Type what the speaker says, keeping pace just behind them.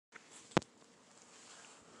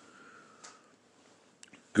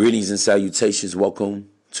Greetings and salutations. Welcome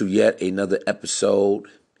to yet another episode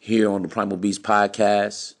here on the Primal Beast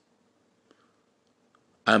Podcast.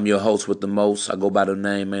 I'm your host with the most. I go by the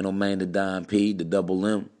name Ain't No Man the Don P, the double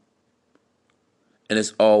M. And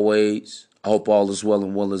as always, I hope all is well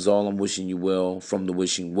and well is all. I'm wishing you well from the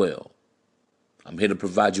wishing well. I'm here to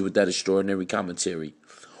provide you with that extraordinary commentary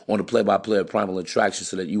on the play-by-play of Primal Attraction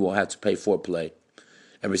so that you won't have to pay foreplay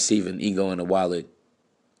and receive an ego and a wallet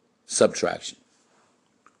subtraction.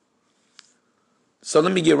 So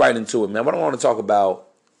let me get right into it, man. What I want to talk about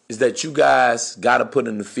is that you guys got to put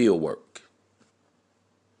in the field work.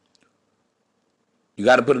 You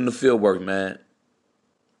got to put in the field work, man.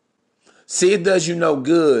 See, it does you no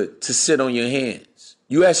good to sit on your hands.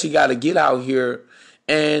 You actually got to get out here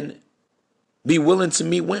and be willing to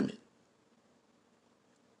meet women.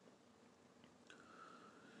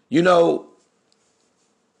 You know,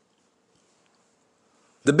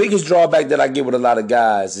 the biggest drawback that I get with a lot of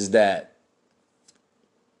guys is that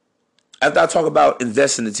after I talk about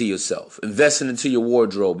investing into yourself, investing into your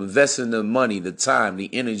wardrobe, investing in the money, the time, the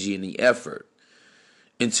energy, and the effort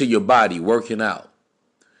into your body, working out,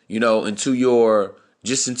 into your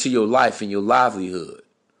life and your livelihood,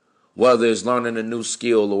 whether it's learning a new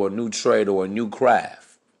skill or a new trade or a new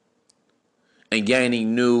craft and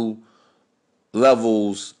gaining new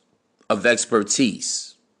levels of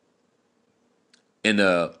expertise in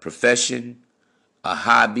a profession, a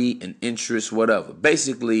hobby, an interest, whatever.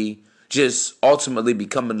 Basically, just ultimately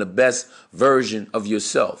becoming the best version of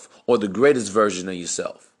yourself or the greatest version of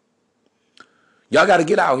yourself. Y'all got to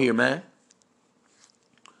get out here, man.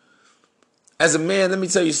 As a man, let me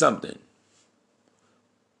tell you something.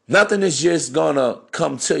 Nothing is just going to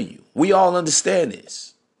come to you. We all understand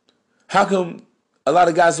this. How come a lot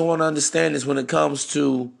of guys don't want to understand this when it comes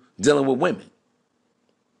to dealing with women?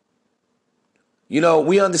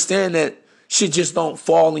 We understand that shit just don't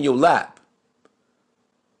fall in your lap.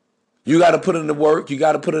 You got to put in the work. You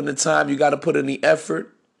got to put in the time. You got to put in the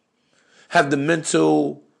effort. Have the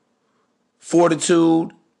mental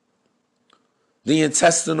fortitude, the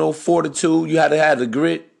intestinal fortitude. You had to have the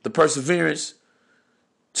grit, the perseverance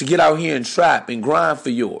to get out here and trap and grind for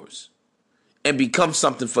yours and become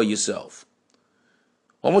something for yourself.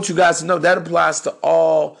 I want you guys to know that applies to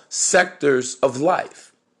all sectors of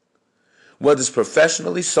life, whether it's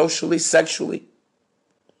professionally, socially, sexually.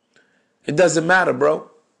 It doesn't matter, bro.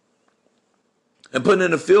 And putting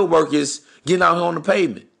in the field work is getting out here on the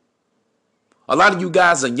pavement. A lot of you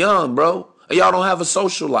guys are young, bro, and y'all don't have a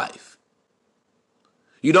social life.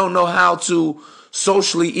 You don't know how to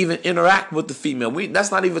socially even interact with the female.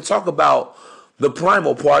 That's not even talk about the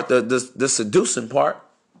primal part, the seducing part.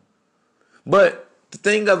 But the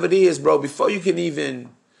thing of it is, bro, before you can even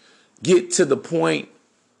get to the point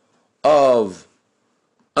of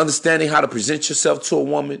understanding how to present yourself to a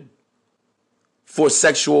woman for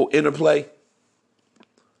sexual interplay,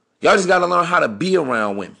 y'all just got to learn how to be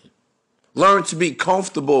around women. Learn to be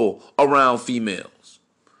comfortable around females.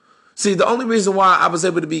 See, the only reason why I was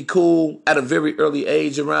able to be cool at a very early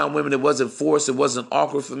age around women, it wasn't forced, it wasn't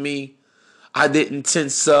awkward for me. I didn't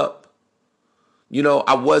tense up.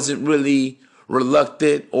 I wasn't really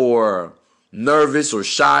reluctant or nervous or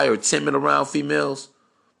shy or timid around females.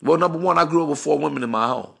 Well, number one, I grew up with 4 women in my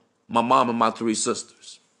home. My mom and my 3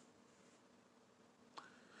 sisters.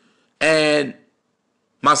 And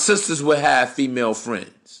my sisters would have female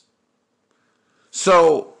friends.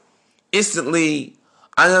 So instantly,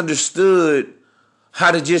 I understood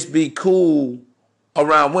how to just be cool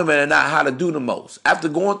around women and not how to do the most. After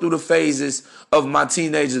going through the phases of my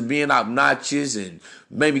teenagers being obnoxious and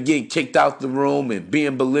maybe getting kicked out the room and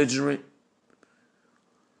being belligerent,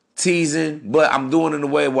 teasing, but I'm doing it in a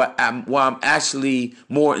way where I'm actually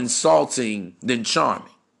more insulting than charming.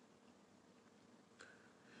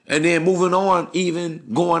 And then moving on, even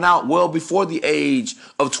going out well before the age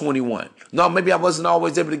of 21. No, maybe I wasn't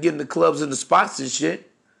always able to get in the clubs and the spots and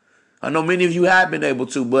shit. I know many of you have been able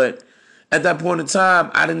to, but at that point in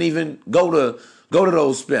time, I didn't even go to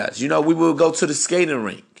those spots. We would go to the skating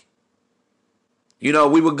rink. We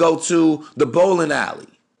would go to the bowling alley.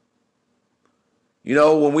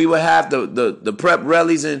 When we would have the prep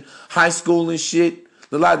rallies in high school and shit,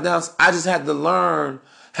 the lockdowns, I just had to learn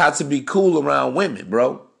how to be cool around women,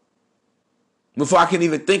 bro. Before I can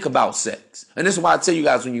even think about sex. And this is why I tell you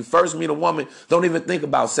guys, when you first meet a woman, don't even think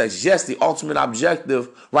about sex. Yes, the ultimate objective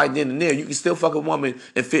right then and there. You can still fuck a woman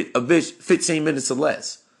and fit a bitch 15 minutes or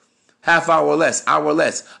less. Half hour or less, hour or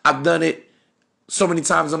less. I've done it so many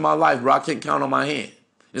times in my life, bro. I can't count on my hand.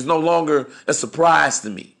 It's no longer a surprise to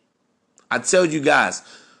me. I tell you guys,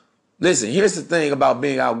 listen, here's the thing about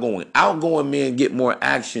being outgoing. Outgoing men get more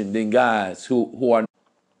action than guys who are.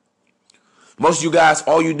 Most of you guys,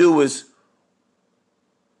 all you do is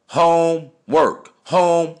home, work,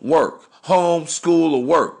 home, school, or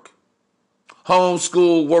work. Home,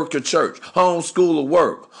 school, work, or church. Home, school, or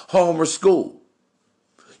work. Home or school.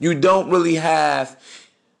 You don't really have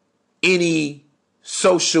any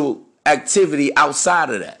social activity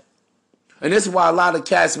outside of that. And this is why a lot of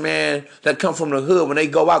cats, man, that come from the hood, when they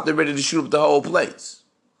go out, they're ready to shoot up the whole place.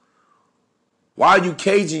 Why are you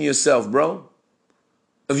caging yourself, bro?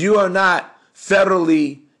 If you are not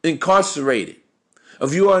federally incarcerated,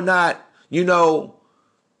 if you are not,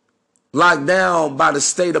 locked down by the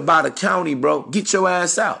state or by the county, bro, get your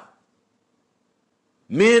ass out.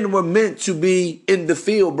 Men were meant to be in the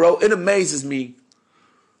field, bro. It amazes me.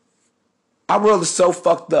 Our world is so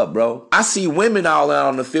fucked up, bro. I see women all out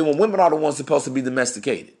on the field when women are the ones supposed to be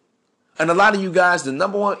domesticated. And a lot of you guys, the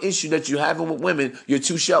number one issue that you're having with women, you're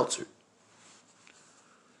too sheltered.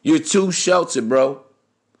 You're too sheltered, bro.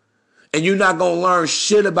 And you're not going to learn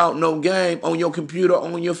shit about no game on your computer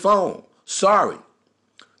or on your phone. Sorry.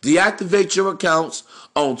 Deactivate your accounts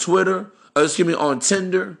on Twitter, on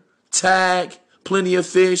Tinder, Tag, Plenty of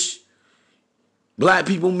Fish,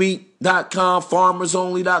 blackpeoplemeet.com,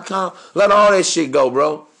 farmersonly.com. Let all that shit go,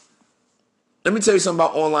 bro. Let me tell you something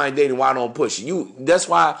about online dating, why I don't push it. That's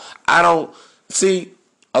why I don't see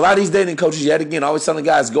a lot of these dating coaches, yet again, always telling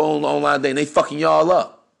guys go on online dating, they fucking y'all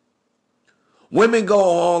up. Women go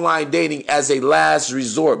on online dating as a last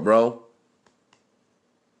resort, bro.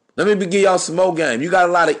 Let me give y'all some more game. You got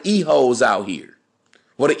a lot of e-hoes out here.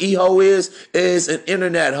 What an e-hoe is an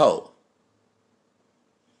internet hoe.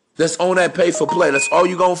 That's on that pay for play. That's all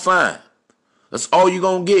you're going to find. That's all you're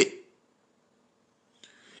going to get.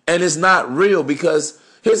 And it's not real because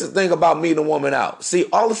here's the thing about meeting a woman out. See,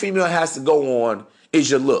 all the female has to go on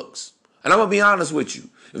is your looks. And I'm going to be honest with you.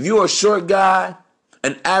 If you're a short guy,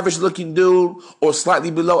 an average looking dude, or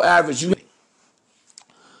slightly below average,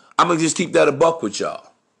 I'm going to just keep that a buck with y'all.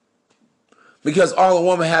 Because all a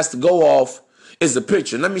woman has to go off is the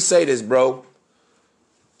picture. Let me say this, bro.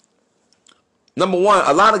 Number one,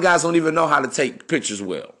 a lot of guys don't even know how to take pictures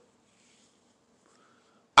well.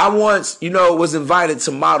 I once, was invited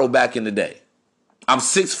to model back in the day. I'm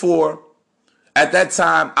 6'4". At that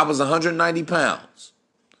time, I was 190 pounds.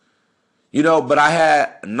 But I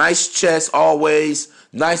had a nice chest always,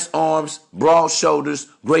 nice arms, broad shoulders,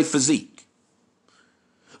 great physique.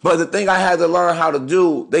 But the thing I had to learn how to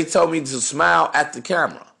do, they told me to smile at the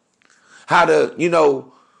camera. How to,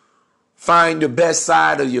 find the best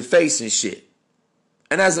side of your face and shit.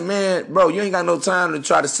 And as a man, bro, you ain't got no time to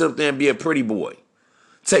try to sit up there and be a pretty boy.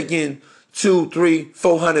 Taking 200, 300,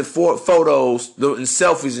 400 photos and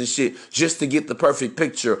selfies and shit just to get the perfect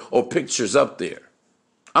picture or pictures up there.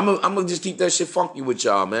 I'm gonna just keep that shit funky with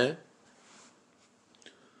y'all, man.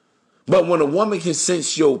 But when a woman can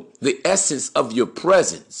sense the essence of your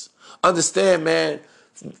presence, understand, man,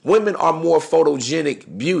 women are more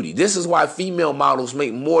photogenic beauty. This is why female models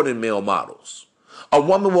make more than male models. A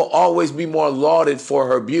woman will always be more lauded for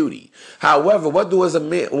her beauty. However, when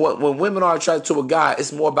women are attracted to a guy,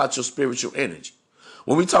 it's more about your spiritual energy.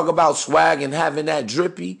 When we talk about swag and having that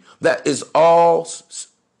drippy, that is all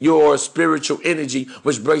your spiritual energy,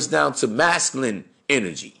 which breaks down to masculine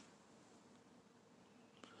energy.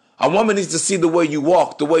 A woman needs to see the way you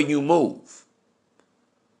walk, the way you move.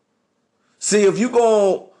 See, if you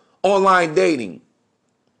go online dating,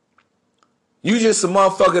 you just a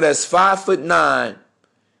motherfucker that's 5'9"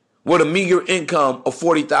 with a meager income of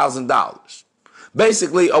 $40,000.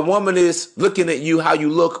 Basically, a woman is looking at you how you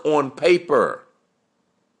look on paper.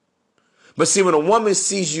 But see, when a woman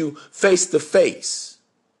sees you face to face,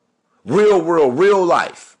 real world, real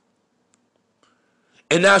life,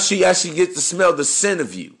 and now she actually gets to smell the scent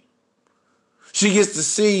of you. She gets to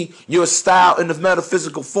see your style in the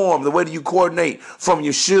metaphysical form, the way that you coordinate from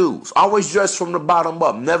your shoes. Always dress from the bottom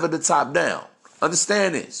up, never the top down.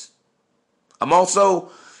 Understand this. I'm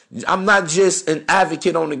not just an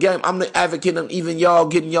advocate on the game. I'm the advocate on even y'all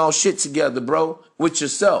getting y'all shit together, bro, with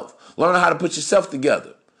yourself. Learning how to put yourself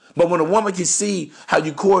together. But when a woman can see how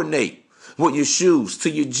you coordinate with your shoes to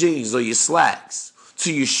your jeans or your slacks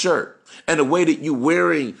to your shirt and the way that you're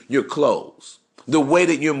wearing your clothes, the way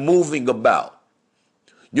that you're moving about,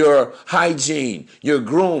 your hygiene, your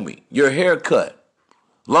grooming, your haircut,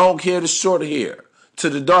 long hair to short hair, to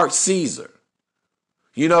the dark Caesar,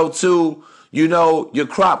 to, your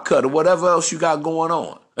crop cut or whatever else you got going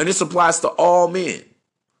on. And this applies to all men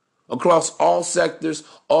across all sectors,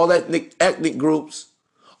 all ethnic groups,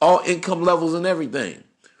 all income levels and everything.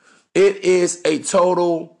 It is a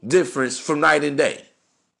total difference from night and day.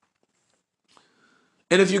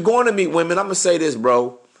 And if you're going to meet women, I'm going to say this,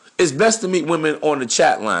 bro. It's best to meet women on the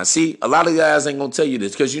chat line. See, a lot of guys ain't going to tell you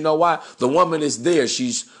this because you know why? The woman is there.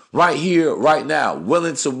 She's right here, right now,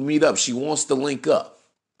 willing to meet up. She wants to link up.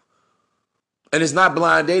 And it's not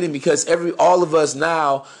blind dating because all of us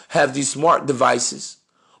now have these smart devices.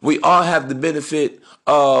 We all have the benefit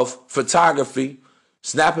of photography.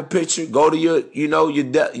 Snap a picture, go to your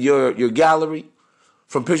gallery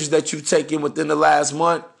from pictures that you've taken within the last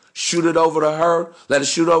month. Shoot it over to her. Let her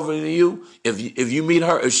shoot over to you. If you meet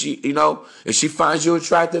her, if she finds you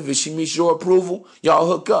attractive, if she meets your approval, y'all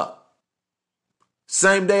hook up.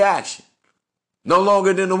 Same day action. No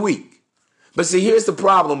longer than a week. But see, here's the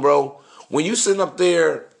problem, bro. When you sitting up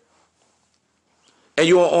there and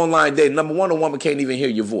you're on online dating, number one, a woman can't even hear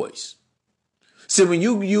your voice. See, when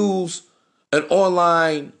you use an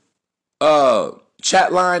online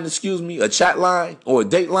chat line, a chat line or a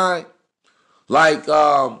date line, like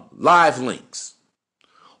Live Links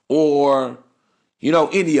or,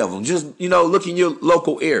 any of them. Just, look in your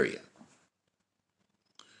local area.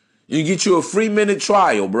 You get you a free minute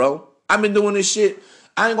trial, bro. I've been doing this shit.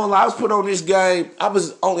 I ain't gonna lie, I was put on this game. I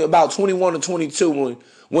was only about 21 or 22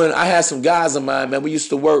 when I had some guys of mine, man. We used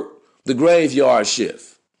to work the graveyard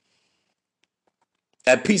shift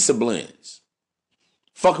at Pizza Blends.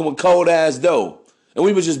 Fucking with cold ass dough. And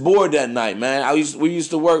we were just bored that night, man. We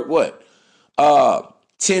used to work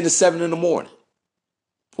 10 to 7 in the morning.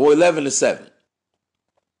 Or 11 to 7.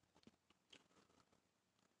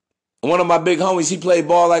 And one of my big homies, he played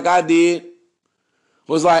ball like I did,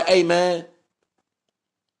 was like, hey man,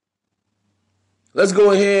 let's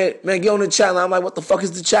go ahead, man, get on the chat line. I'm like, what the fuck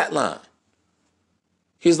is the chat line?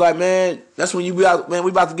 He's like, man, that's when you be out, man, we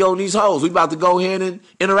about to go in these hoes. We about to go ahead and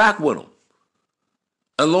interact with them.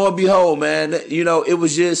 And lo and behold, man, it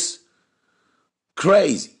was just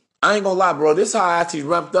crazy. I ain't gonna lie, bro. This is how I actually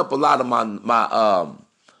ramped up a lot of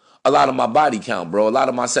my body count, bro. A lot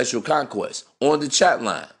of my sexual conquest on the chat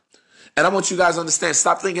line. And I want you guys to understand,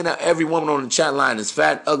 stop thinking that every woman on the chat line is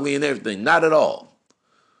fat, ugly, and everything. Not at all.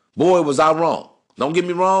 Boy, was I wrong. Don't get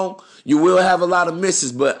me wrong. You will have a lot of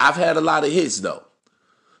misses, but I've had a lot of hits, though.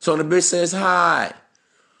 So the bitch says, hi,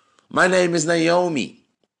 my name is Naomi.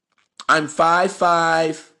 I'm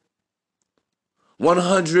 5'5",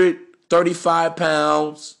 135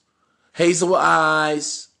 pounds, hazel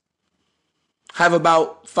eyes, have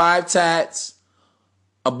about 5 tats,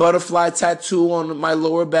 a butterfly tattoo on my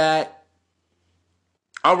lower back.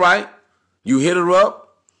 All right, you hit her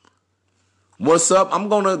up. What's up? I'm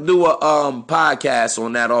going to do a podcast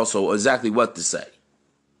on that also, exactly what to say.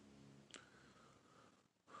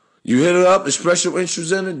 You hit her up, express your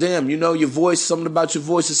interest in her. Damn, your voice, something about your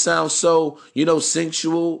voice, it sounds so,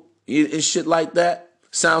 sensual and shit like that.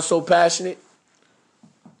 Sounds so passionate.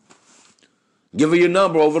 Give her your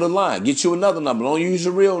number over the line. Get you another number. Don't use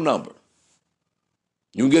your real number.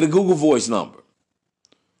 You can get a Google Voice number.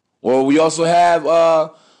 Or we also have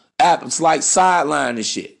apps like Sideline and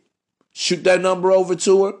shit. Shoot that number over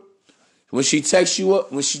to her. When she texts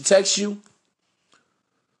you,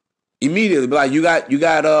 immediately be like, you got,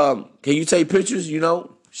 can you take pictures?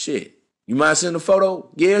 Shit. You mind sending a photo?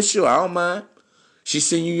 Yeah, sure. I don't mind. She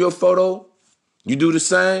send you your photo. You do the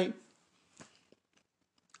same.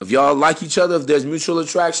 If y'all like each other, if there's mutual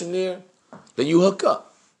attraction there, then you hook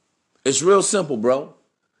up. It's real simple, bro.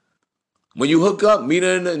 When you hook up, meet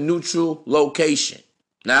her in a neutral location.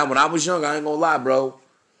 Now, when I was young, I ain't gonna lie, bro.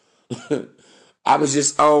 I was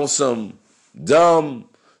just on some dumb,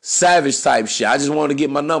 savage type shit. I just wanted to get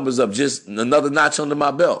my numbers up, just another notch under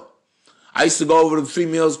my belt. I used to go over to the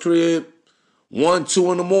female's crib 1,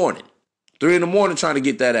 2 in the morning, 3 in the morning trying to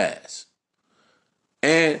get that ass.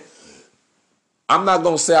 And I'm not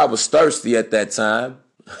going to say I was thirsty at that time,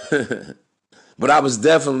 but I was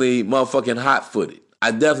definitely motherfucking hot-footed.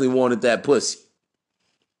 I definitely wanted that pussy.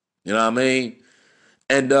 You know what I mean?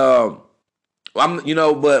 And, but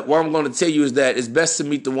what I'm going to tell you is that it's best to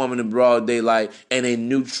meet the woman in broad daylight in a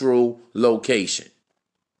neutral location.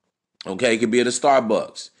 Okay? It could be at a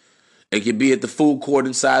Starbucks. It could be at the food court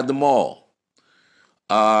inside the mall.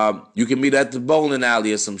 You can meet at the bowling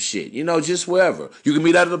alley or some shit. Just wherever. You can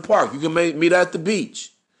meet at the park. You can meet at the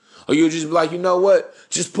beach. Or you'll just be like, you know what?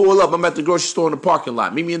 Just pull up. I'm at the grocery store in the parking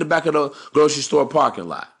lot. Meet me in the back of the grocery store parking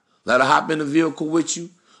lot. Let her hop in the vehicle with you.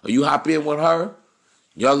 Or you hop in with her.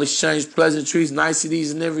 Y'all exchange pleasantries,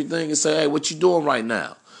 niceties, and everything. And say, hey, what you doing right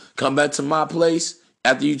now? Come back to my place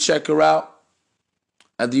after you check her out.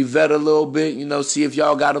 After you vet her a little bit, see if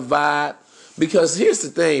y'all got a vibe. Because here's the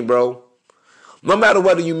thing, bro. No matter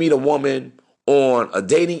whether you meet a woman on a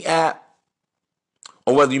dating app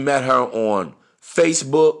or whether you met her on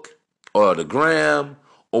Facebook or the gram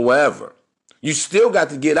or wherever, you still got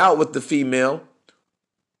to get out with the female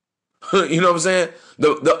You know what I'm saying?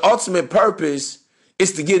 The ultimate purpose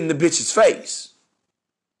is to get in the bitch's face.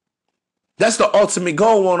 That's the ultimate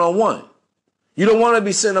goal one-on-one. You don't want to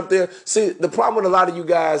be sitting up there. See, the problem with a lot of you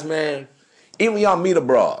guys, man, even when y'all meet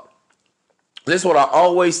abroad, this is what I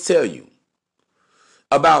always tell you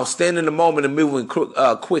about staying in the moment and moving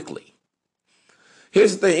quickly.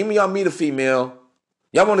 Here's the thing. Even when y'all meet a female,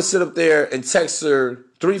 y'all want to sit up there and text her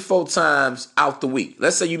 3-4 times out the week.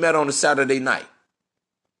 Let's say you met on a Saturday night.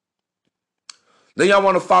 Then y'all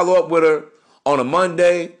want to follow up with her on a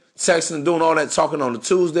Monday, texting, doing all that talking on a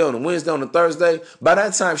Tuesday, on a Wednesday, on a Thursday. By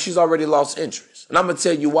that time, she's already lost interest. And I'm going to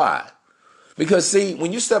tell you why. Because, see,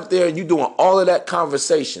 when you step there and you're doing all of that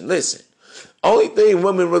conversation, listen, only thing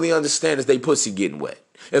women really understand is they pussy getting wet.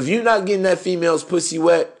 If you're not getting that female's pussy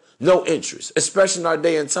wet, no interest, especially in our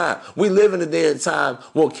day and time. We live in a day and time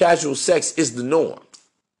where casual sex is the norm.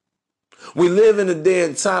 We live in a day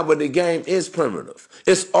and time where the game is primitive.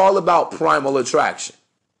 It's all about primal attraction.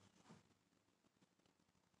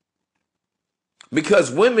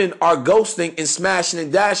 Because women are ghosting and smashing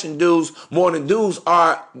and dashing dudes more than dudes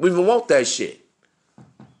even want that shit.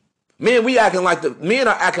 Men are acting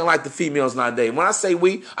like the females nowadays. When I say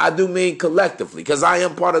we, I do mean collectively, because I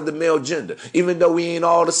am part of the male gender. Even though we ain't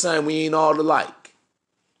all the same, we ain't all alike.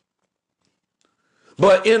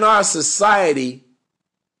 But in our society,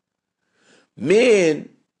 men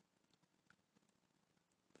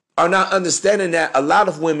are not understanding that a lot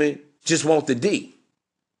of women just want the D.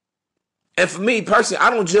 And for me personally, I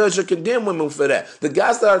don't judge or condemn women for that. The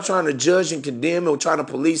guys that are trying to judge and condemn and trying to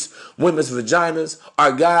police women's vaginas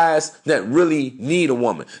are guys that really need a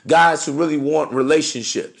woman. Guys who really want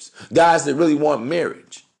relationships. Guys that really want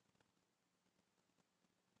marriage.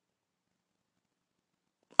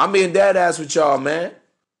 I'm being dead ass with y'all, man.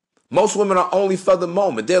 Most women are only for the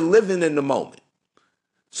moment. They're living in the moment.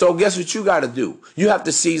 So guess what you got to do? You have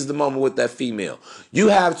to seize the moment with that female. You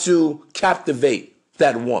have to captivate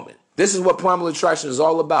that woman. This is what primal attraction is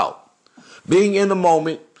all about. Being in the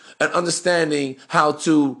moment and understanding how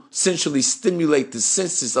to sensually stimulate the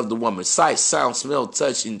senses of the woman. Sight, sound, smell,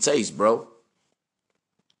 touch, and taste, bro.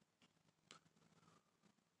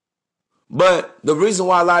 But the reason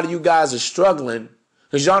why a lot of you guys are struggling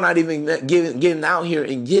is y'all not even getting out here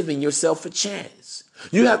and giving yourself a chance.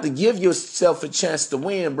 You have to give yourself a chance to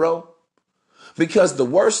win, bro. Because the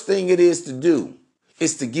worst thing it is to do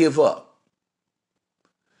is to give up.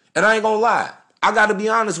 And I ain't gonna lie, I gotta be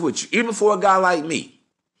honest with you, even for a guy like me,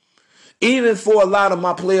 even for a lot of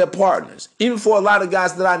my player partners, even for a lot of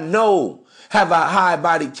guys that I know have a high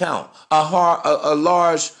body count, a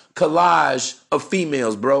large collage of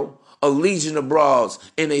females, bro, a legion of broads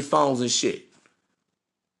in their phones and shit.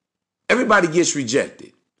 Everybody gets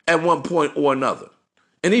rejected at one point or another.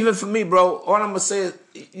 And even for me, bro, all I'm gonna say is,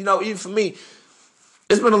 even for me,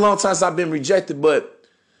 it's been a long time since I've been rejected, but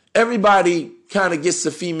everybody kind of gets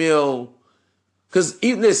the female, because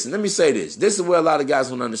listen, let me say this. This is where a lot of guys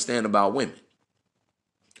don't understand about women.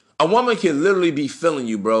 A woman can literally be feeling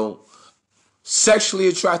you, bro, sexually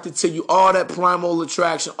attracted to you, all that primal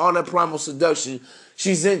attraction, all that primal seduction,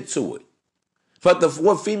 she's into it. But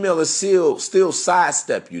what female is still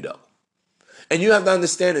sidestep you, though. And you have to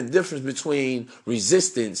understand the difference between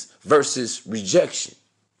resistance versus rejection.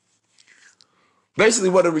 Basically,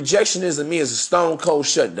 what a rejection is to me is a stone cold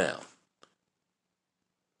shutdown.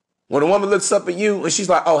 When a woman looks up at you and she's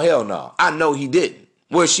like, oh, hell no, I know he didn't.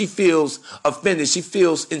 Where she feels offended, she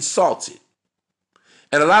feels insulted.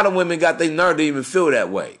 And a lot of women got their nerve to even feel that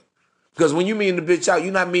way. Because when you meeting the bitch out,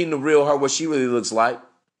 you're not meeting the real her, what she really looks like.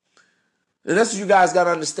 And that's what you guys got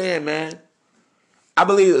to understand, man. I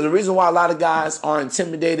believe the reason why a lot of guys are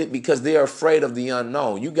intimidated because they're afraid of the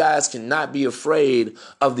unknown. You guys cannot be afraid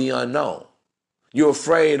of the unknown. You're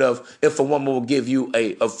afraid of if a woman will give you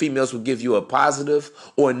females will give you a positive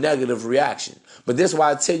or a negative reaction. But this is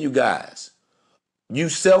why I tell you guys,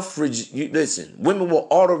 listen, women will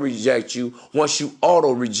auto-reject you once you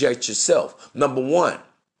auto-reject yourself. Number one,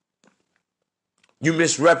 you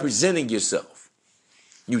misrepresenting yourself.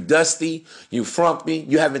 You dusty, you frumpy,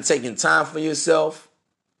 you haven't taken time for yourself.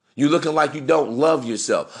 You looking like you don't love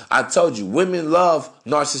yourself. I told you, women love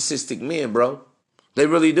narcissistic men, bro. They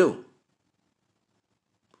really do.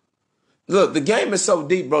 Look, the game is so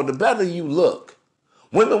deep, bro. The better you look,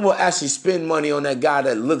 women will actually spend money on that guy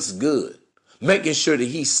that looks good, making sure that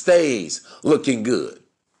he stays looking good.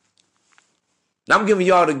 Now, I'm giving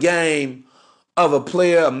y'all the game of a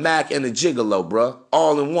player, a Mac, and a gigolo, bro,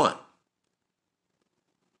 all in one.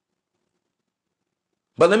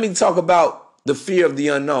 But let me talk about the fear of the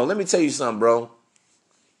unknown. Let me tell you something, bro.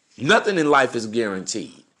 Nothing in life is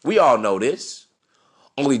guaranteed. We all know this.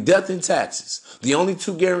 Only death and taxes. The only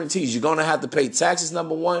two guarantees. You're going to have to pay taxes,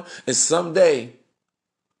 number one, and someday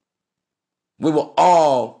we will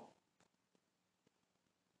all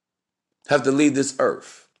have to leave this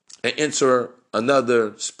earth and enter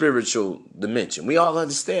another spiritual dimension. We all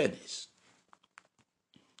understand this.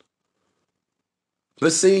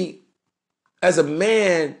 But see, as a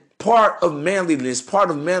man, part of manliness,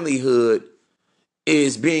 part of manlyhood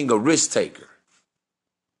is being a risk taker.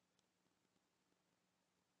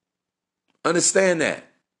 Understand that.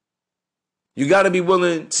 You got to be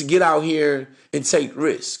willing to get out here and take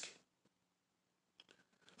risk.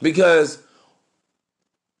 Because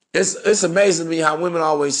it's amazing to me how women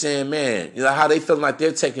always saying, man, you know, how they feeling like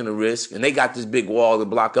they're taking a risk and they got this big wall to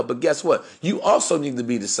block up. But guess what? You also need to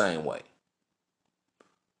be the same way.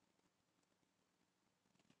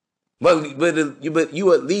 But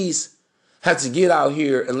you at least have to get out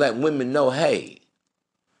here and let women know, hey,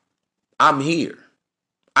 I'm here.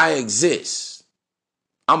 I exist.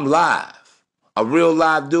 I'm live. A real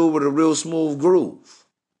live dude with a real smooth groove.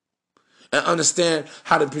 And understand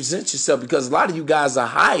how to present yourself, because a lot of you guys are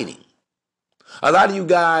hiding. A lot of you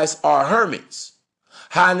guys are hermits,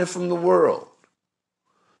 hiding from the world.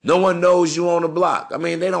 No one knows you on the block. I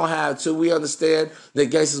mean, they don't have to. We understand that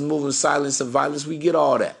gangsters move in silence and violence. We get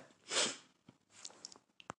all that.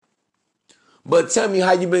 But tell me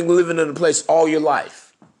how you've been living in a place all your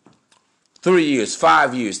life. 3 years,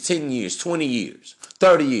 5 years, 10 years, 20 years,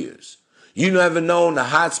 30 years. You never known the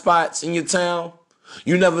hot spots in your town?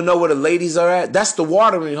 You never know where the ladies are at? That's the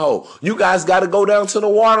watering hole. You guys got to go down to the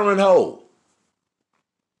watering hole.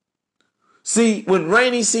 See, when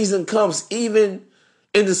rainy season comes, even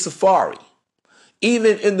in the safari,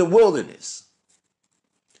 even in the wilderness,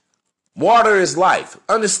 water is life.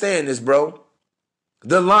 Understand this, bro.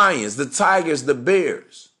 The lions, the tigers, the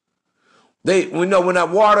bears, we know when that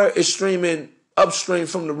water is streaming upstream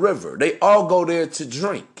from the river, they all go there to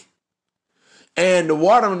drink. And the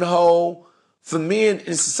watering hole for men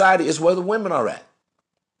in society is where the women are at.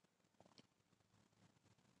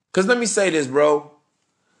 Because let me say this, bro.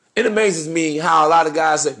 It amazes me how a lot of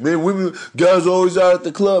guys say, man, guys are always out at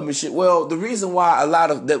the club and shit. Well, the reason why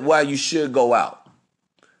why you should go out,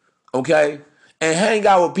 okay, and hang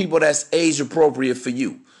out with people that's age appropriate for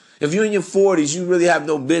you. If you're in your 40s, you really have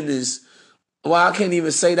no business. Well, I can't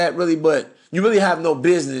even say that really, but you really have no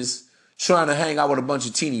business trying to hang out with a bunch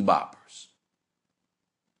of teeny boppers.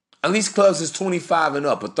 At least clubs is 25 and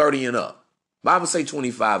up or 30 and up. I would say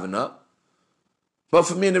 25 and up. But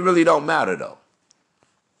for men, it really don't matter, though.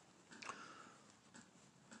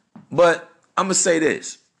 But I'm going to say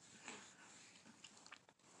this.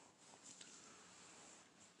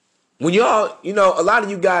 When y'all, a lot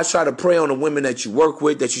of you guys try to prey on the women that you work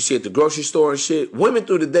with, that you see at the grocery store and shit. Women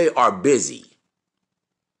through the day are busy.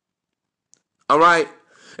 All right?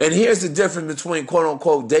 And here's the difference between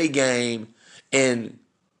quote-unquote day game and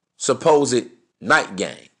supposed night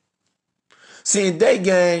game. See, in day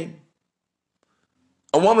game,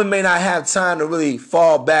 a woman may not have time to really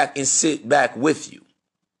fall back and sit back with you.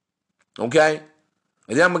 Okay?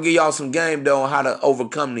 And then I'm going to give y'all some game, though, on how to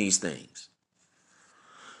overcome these things.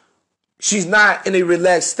 She's not in a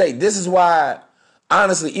relaxed state. This is why,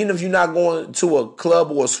 honestly, even if you're not going to a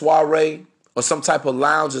club or a soiree or some type of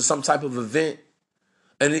lounge or some type of event,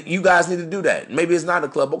 and you guys need to do that. Maybe it's not a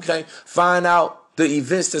club. Okay, find out the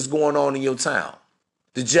events that's going on in your town.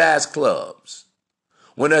 The jazz clubs.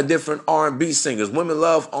 When there are different R&B singers. Women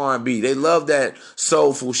love R&B. They love that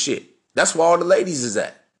soulful shit. That's where all the ladies is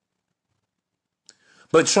at.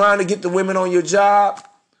 But trying to get the women on your job,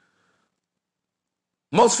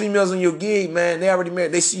 most females on your gig, man, they already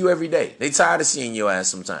married. They see you every day. They tired of seeing your ass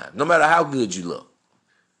sometimes, no matter how good you look.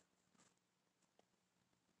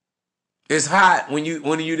 It's hot when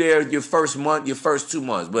you there your first month, your first 2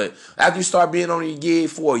 months. But after you start being on your gig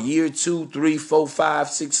for a year, 2, 3, 4, 5,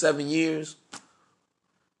 6, 7 years,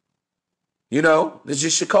 it's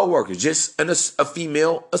just your coworker, just a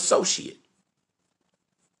female associate.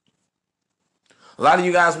 A lot of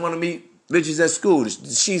you guys want to meet bitches at school.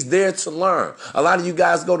 She's there to learn. A lot of you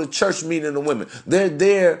guys go to church meeting the women. They're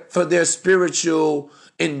there for their spiritual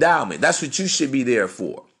endowment. That's what you should be there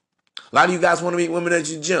for. A lot of you guys want to meet women at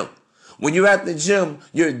your gym. When you're at the gym,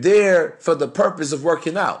 you're there for the purpose of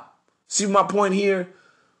working out. See my point here?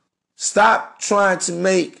 Stop trying to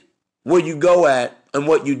make where you go at and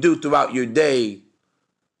what you do throughout your day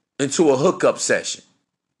into a hookup session.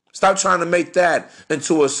 Stop trying to make that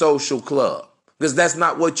into a social club. Because that's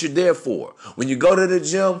not what you're there for. When you go to the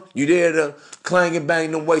gym, you're there to clang and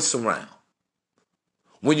bang them weights around.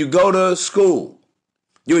 When you go to school,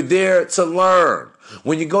 you're there to learn.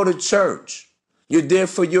 When you go to church, You're there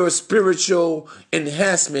for your spiritual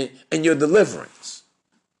enhancement and your deliverance.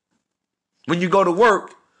 When you go to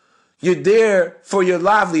work, you're there for your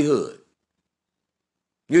livelihood.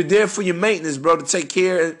 You're there for your maintenance, bro, to take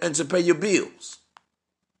care and to pay your bills.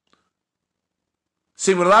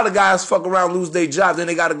 See, when a lot of guys fuck around, lose their job, then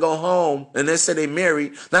they got to go home, and they say they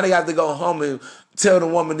married. Now they have to go home and tell the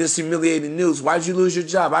woman this humiliating news. Why'd you lose your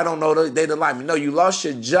job? I don't know. They didn't like me. No, you lost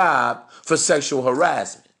your job for sexual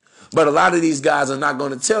harassment. But a lot of these guys are not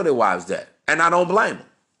going to tell their wives that, and I don't blame them.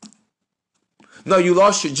 No, you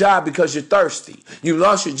lost your job because you're thirsty. You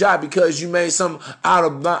lost your job because you made some out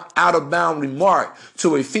of bound remark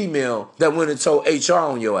to a female that went and told HR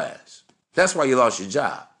on your ass. That's why you lost your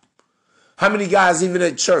job. How many guys, even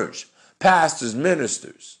at church, pastors,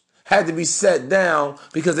 ministers, had to be set down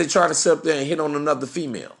because they tried to sit up there and hit on another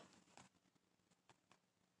female?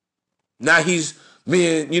 Now he's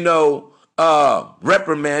being,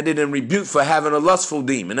 reprimanded and rebuked for having a lustful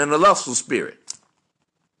demon and a lustful spirit.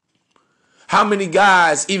 How many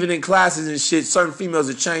guys, even in classes and shit, certain females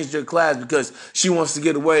have changed their class because she wants to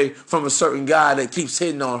get away from a certain guy that keeps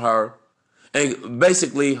hitting on her and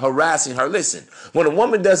basically harassing her. Listen, when a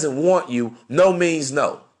woman doesn't want you, no means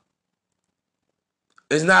no.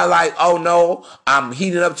 It's not like, oh no, I'm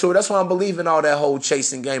heating up to it. That's why I'm believing all that whole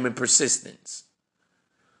chasing game and persistence.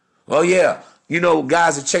 Well, yeah,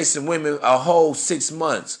 guys are chasing women a whole 6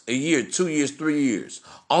 months, a year, 2 years, 3 years,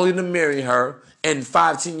 only to marry her, and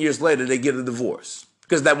 5-10 years later they get a divorce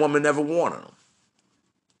because that woman never wanted them.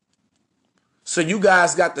 So you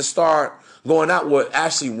guys got to start going out where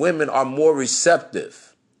actually women are more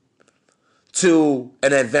receptive to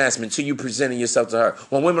an advancement, to you presenting yourself to her.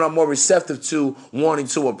 When women are more receptive to wanting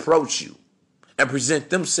to approach you and present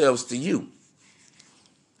themselves to you.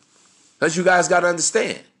 That's what you guys got to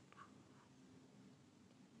understand.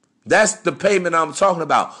 That's the payment I'm talking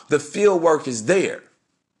about. The field work is there.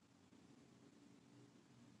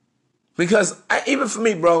 Because even for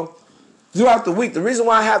me, bro, throughout the week, the reason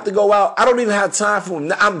why I have to go out, I don't even have time for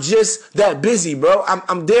them. I'm just that busy, bro.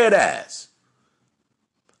 I'm dead ass.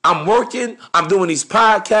 I'm working. I'm doing these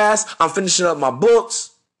podcasts. I'm finishing up my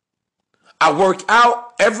books. I work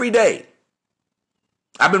out every day.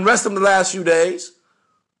 I've been resting the last few days.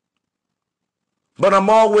 But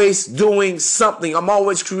I'm always doing something. I'm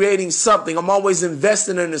always creating something. I'm always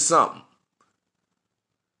investing into something.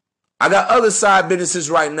 I got other side businesses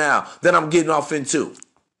right now that I'm getting off into.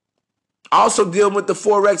 I also deal with the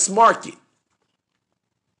Forex market.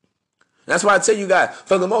 That's why I tell you guys,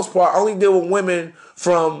 for the most part, I only deal with women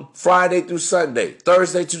from Friday through Sunday,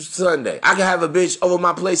 Thursday to Sunday. I can have a bitch over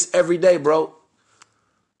my place every day, bro.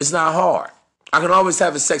 It's not hard. I can always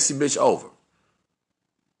have a sexy bitch over.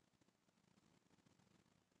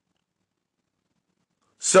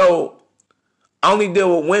 So I only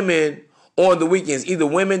deal with women on the weekends, either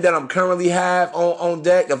women that I'm currently have on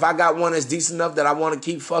deck. If I got one that's decent enough that I want to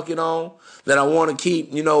keep fucking on, that I want to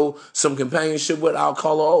keep, some companionship with, I'll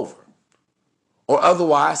call her over. Or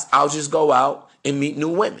otherwise, I'll just go out and meet new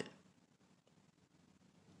women.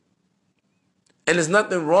 And there's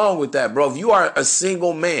nothing wrong with that, bro. If you are a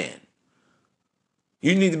single man,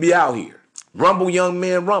 you need to be out here. Rumble, young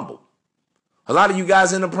man, rumble. A lot of you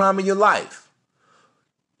guys in the prime of your life.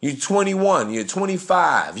 You're 21, you're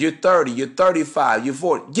 25, you're 30, you're 35, you're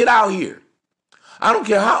 40. Get out here. I don't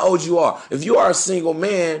care how old you are. If you are a single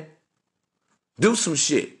man, do some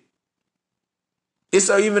shit. It's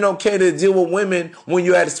even okay to deal with women when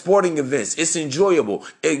you're at sporting events. It's enjoyable.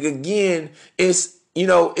 It's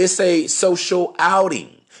a social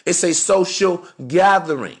outing. It's a social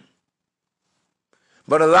gathering.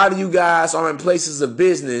 But a lot of you guys are in places of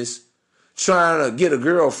business trying to get a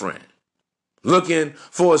girlfriend. Looking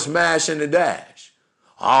for a smash and a dash.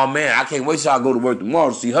 Oh, man, I can't wait till I go to work tomorrow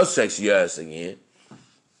to see her sexy ass again.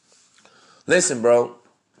 Listen, bro.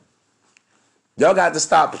 Y'all got to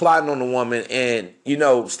stop plotting on a woman and,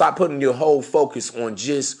 stop putting your whole focus on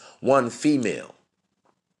just one female.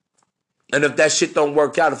 And if that shit don't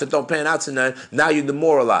work out, if it don't pan out to nothing, now you're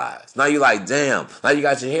demoralized. Now you're like, damn, now you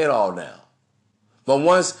got your head all down. But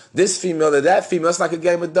once this female or that female, it's like a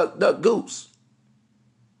game of duck, goose.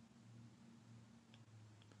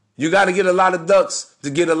 You got to get a lot of ducks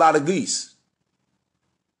to get a lot of geese.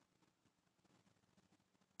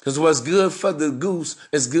 Because what's good for the goose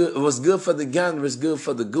is good. What's good for the gander is good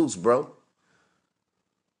for the goose, bro.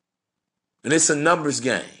 And it's a numbers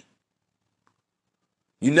game.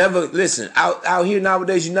 You never, listen, out here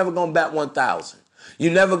nowadays, you're never going to bat 1,000.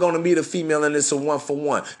 You're never going to meet a female and it's a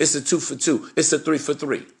 1-for-1. It's a 2-for-2. It's a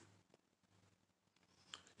 3-for-3.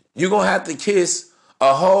 You're going to have to kiss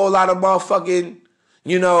a whole lot of motherfucking,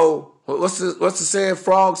 What's the saying?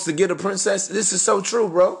 Frogs to get a princess. This is so true,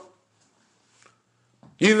 bro.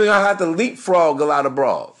 You even gonna have to leapfrog a lot of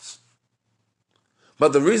broads.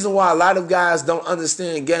 But the reason why a lot of guys don't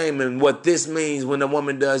understand game and what this means when a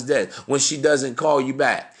woman does that, when she doesn't call you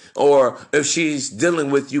back, or if she's dealing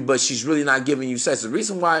with you but she's really not giving you sex. The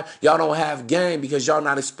reason why y'all don't have game because y'all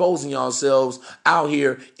not exposing yourselves out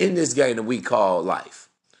here in this game that we call life.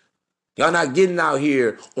 Y'all not getting out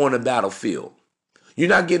here on the battlefield. You're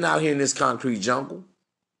not getting out here in this concrete jungle.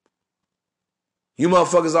 You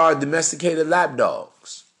motherfuckers are domesticated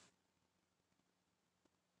lapdogs.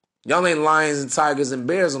 Y'all ain't lions and tigers and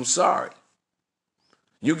bears, I'm sorry.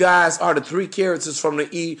 You guys are the three characters from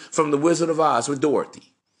the Wizard of Oz with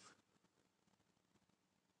Dorothy.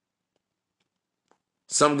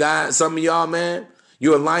 Some of y'all, man,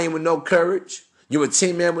 you're a lion with no courage. You're a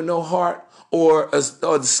tin man with no heart, or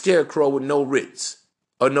the scarecrow with no wits.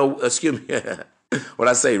 Or no, excuse me, what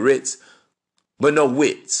I say, wits, but no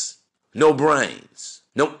wits, no brains,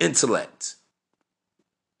 no intellect.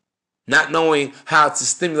 Not knowing how to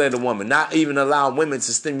stimulate a woman, not even allowing women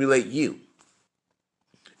to stimulate you.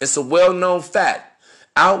 It's a well-known fact.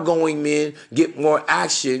 Outgoing men get more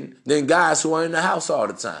action than guys who are in the house all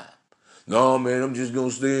the time. No, man, I'm just going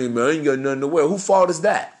to stay in, man. I ain't got nothing to wear. Who fault is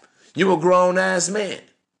that? You a grown-ass man.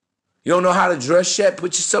 You don't know how to dress yet?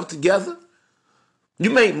 Put yourself together? You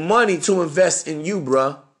make money to invest in you,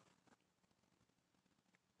 bruh.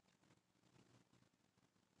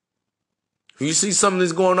 You see something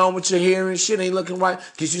that's going on with your hair and shit ain't looking right,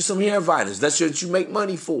 get you some hair vitamins. That's what you make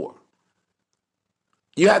money for.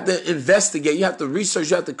 You have to investigate. You have to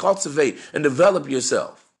research. You have to cultivate and develop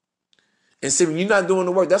yourself. And see, when you're not doing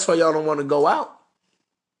the work, that's why y'all don't want to go out.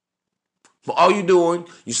 But all you doing,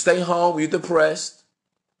 you stay home, you're depressed,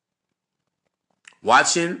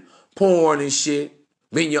 watching porn and shit,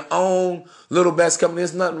 being your own little best company.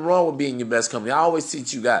 There's nothing wrong with being your best company. I always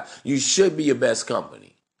teach you guys, you should be your best company.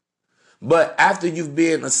 But after you've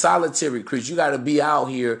been a solitary creature, you got to be out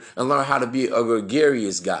here and learn how to be a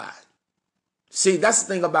gregarious guy. See, that's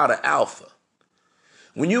the thing about an alpha.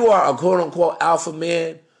 When you are a quote-unquote alpha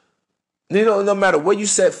man, you know, no matter where you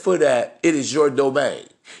set foot at, it is your domain.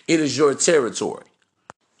 It is your territory.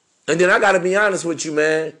 And then I got to be honest with you,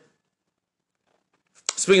 man.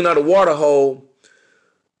 Speaking of the water hole,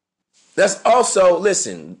 that's also,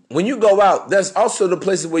 listen, when you go out, that's also the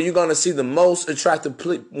places where you're going to see the most attractive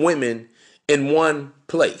women in one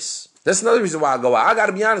place. That's another reason why I go out. I got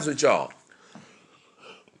to be honest with y'all.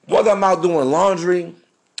 Whether I'm out doing laundry,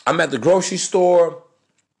 I'm at the grocery store,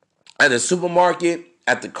 at the supermarket,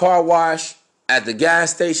 at the car wash, at the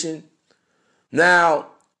gas station. Now,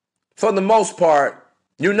 for the most part,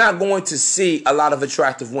 you're not going to see a lot of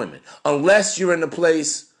attractive women unless you're in a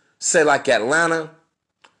place, say like Atlanta,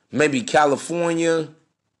 maybe California,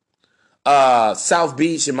 South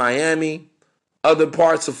Beach in Miami, other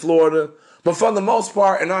parts of Florida. But for the most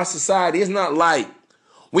part in our society, it's not like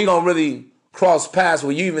we gonna really cross paths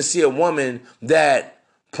where you even see a woman that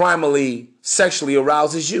primarily sexually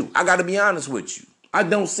arouses you. I gotta be honest with you. I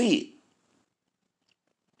don't see it.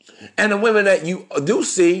 And the women that you do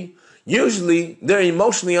see, usually they're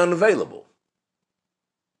emotionally unavailable.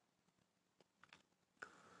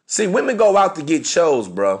 See, women go out to get chose,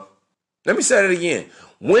 bro. Let me say that again.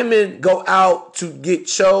 Women go out to get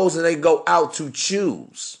chose and they go out to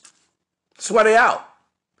choose. That's why they out.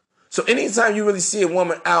 So anytime you really see a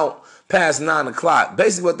woman out past 9 o'clock,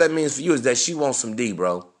 basically what that means for you is that she wants some D,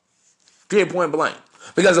 bro. Period, point blank.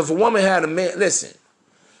 Because if a woman had a man, listen,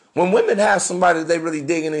 when women have somebody that they really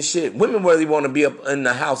digging and shit, women really want to be up in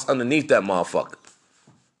the house underneath that motherfucker.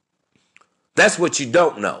 That's what you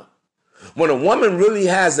don't know. When a woman really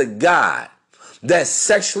has a guy that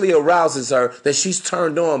sexually arouses her, that she's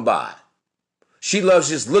turned on by, she loves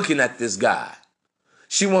just looking at this guy.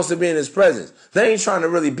 She wants to be in his presence. They ain't trying to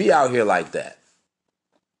really be out here like that.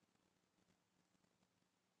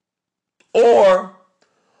 Or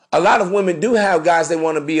a lot of women do have guys they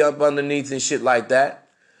want to be up underneath and shit like that,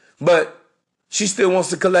 but she still wants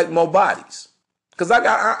to collect more bodies. Because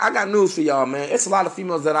I got news for y'all, man. It's a lot of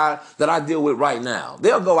females that I deal with right now.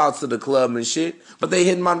 They'll go out to the club and shit, but they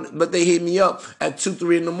hit me up at 2,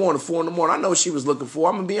 3 in the morning, 4 in the morning. I know what she was looking for.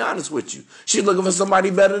 I'm gonna be honest with you. She's looking for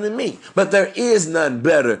somebody better than me. But there is none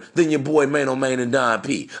better than your boy Mano Main and Don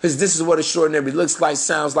P. Because this is what extraordinary looks like,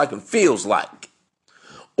 sounds like, and feels like.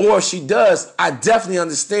 Or if she does, I definitely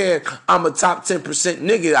understand I'm a top 10%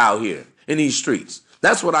 nigga out here in these streets.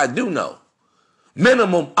 That's what I do know.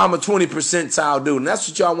 Minimum, I'm a 20 percentile dude. And that's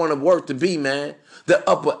what y'all want to work to be, man. The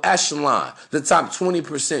upper echelon, the top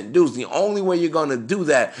 20% dudes. The only way you're going to do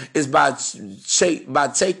that is by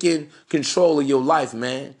taking control of your life,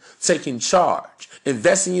 man. Taking charge.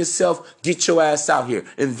 Invest in yourself. Get your ass out here.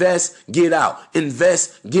 Invest, get out.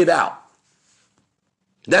 Invest, get out.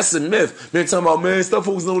 That's a myth. Man, talking about, man, stop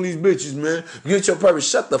focusing on these bitches, man. Get your purpose.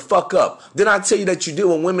 Shut the fuck up. Didn't I tell you that you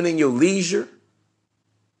deal with women in your leisure?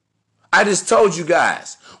 I just told you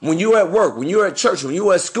guys, when you're at work, when you're at church, when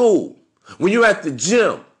you're at school, when you're at the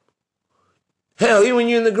gym, hell, even when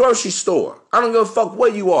you're in the grocery store, I don't give a fuck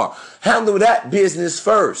where you are. Handle that business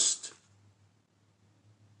first.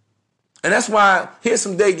 And that's why, here's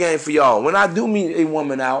some day game for y'all. When I do meet a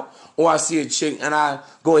woman out, or I see a chick and I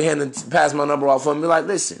go ahead and pass my number off and be like,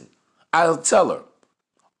 listen, I'll tell her,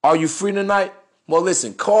 are you free tonight? Well,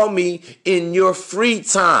 listen, call me in your free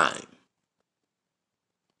time.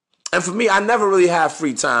 And for me, I never really have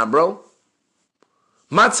free time, bro.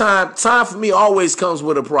 My time for me always comes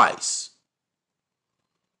with a price.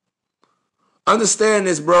 Understand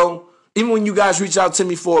this, bro. Even when you guys reach out to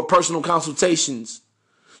me for personal consultations,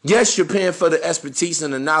 yes, you're paying for the expertise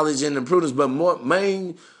and the knowledge and the prudence,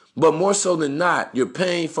 but more so than not, you're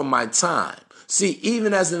paying for my time. See,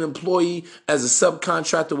 even as an employee, as a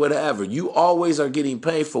subcontractor, whatever, you always are getting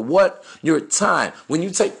paid for what? Your time. When you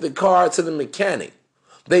take the car to the mechanic,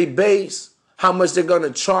 they base how much they're going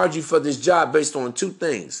to charge you for this job based on two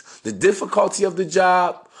things. The difficulty of the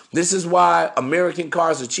job. This is why American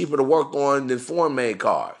cars are cheaper to work on than foreign-made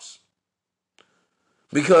cars.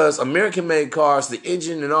 Because American-made cars, the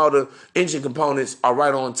engine and all the engine components are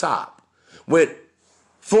right on top. With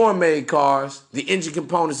foreign-made cars, the engine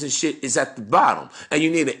components and shit is at the bottom. And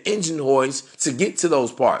you need an engine hoist to get to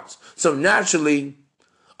those parts. So naturally,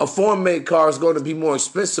 a foreign-made car is going to be more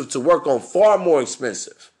expensive to work on, far more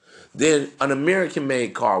expensive than an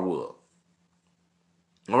American-made car will.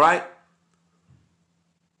 All right?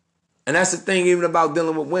 And that's the thing even about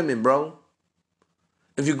dealing with women, bro.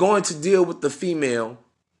 If you're going to deal with the female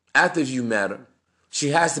after you met her, she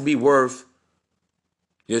has to be worth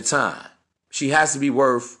your time. She has to be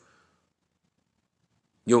worth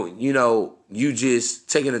you just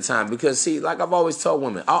taking the time. Because, see, like I've always told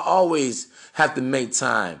women, I always have to make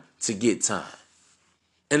time to get time.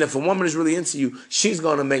 And if a woman is really into you, she's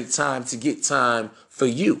going to make time to get time for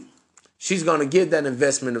you. She's going to give that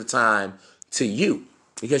investment of time to you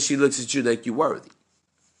because she looks at you like you're worthy.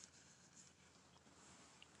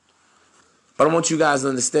 But I want you guys to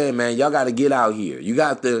understand, man, y'all got to get out here. You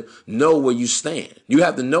got to know where you stand. You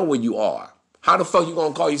have to know where you are. How the fuck you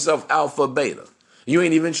going to call yourself alpha, beta? You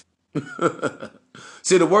ain't even...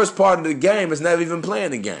 See, the worst part of the game is never even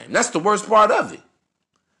playing the game. That's the worst part of it.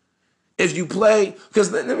 If you play...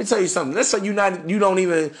 Because let me tell you something. Let's say you don't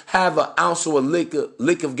even have an ounce or a lick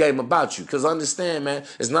of game about you. Because understand, man,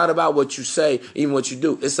 it's not about what you say, even what you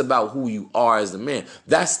do. It's about who you are as a man.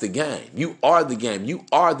 That's the game. You are the game. You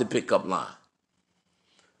are the pickup line.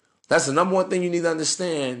 That's the number one thing you need to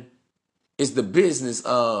understand is the business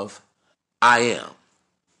of I am.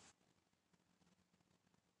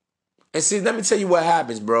 And see, let me tell you what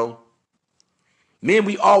happens, bro. Men,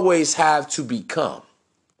 we always have to become.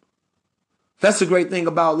 That's the great thing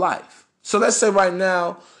about life. So let's say right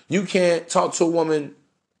now, you can't talk to a woman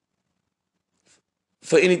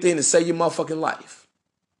for anything to save your motherfucking life.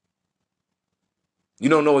 You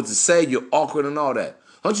don't know what to say, you're awkward and all that.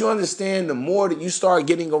 Don't you understand the more that you start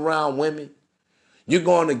getting around women, you're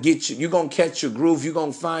going to catch your groove, you're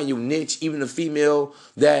going to find your niche, even a female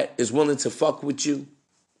that is willing to fuck with you.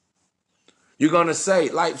 You're going to say,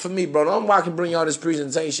 like for me, bro, the only why I can bring y'all this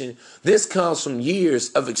presentation, this comes from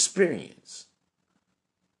years of experience.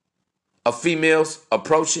 Of females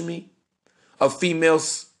approaching me, of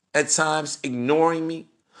females at times ignoring me,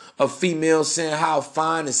 of females saying how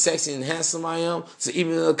fine and sexy and handsome I am, to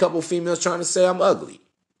even a couple females trying to say I'm ugly.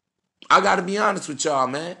 I got to be honest with y'all,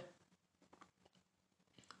 man.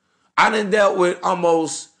 I done dealt with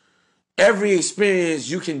almost every experience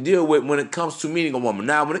you can deal with when it comes to meeting a woman.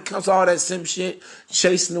 Now, when it comes to all that simp shit,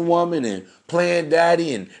 chasing a woman and playing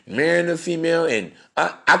daddy and marrying a female, and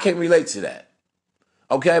I can't relate to that.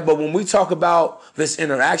 Okay, but when we talk about this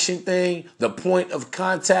interaction thing, the point of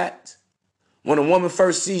contact, when a woman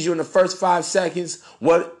first sees you in the first 5 seconds,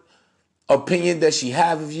 what opinion does she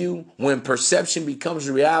have of you? When perception becomes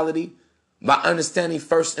reality, by understanding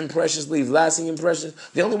first impressions leave lasting impressions.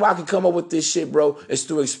 The only way I can come up with this shit, bro, is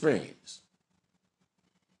through experience.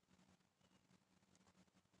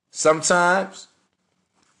 Sometimes,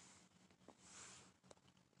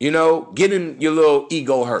 getting your little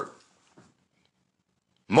ego hurt.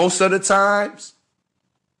 Most of the times,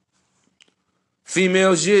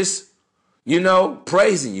 Females just,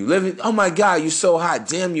 praising you. Living, oh my God, you so hot.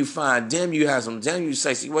 Damn, you fine. Damn, you handsome. Damn, you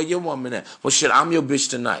sexy. Where your woman at? Well, shit, I'm your bitch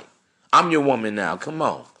tonight. I'm your woman now. Come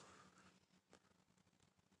on.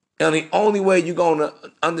 And the only way you're going to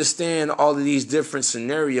understand all of these different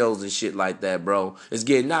scenarios and shit like that, bro, is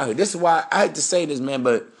getting out here. This is why I hate to say this, man,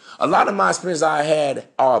 but a lot of my experiences I had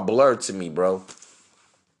are a blur to me, bro.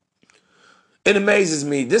 It amazes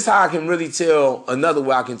me. This is how I can really tell. Another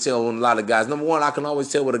way I can tell on a lot of guys. Number one, I can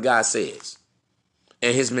always tell what a guy says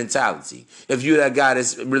and his mentality. If you're that guy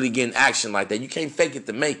that's really getting action like that, you can't fake it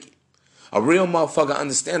to make it. A real motherfucker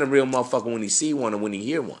understand a real motherfucker when he see one and when he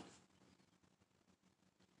hear one.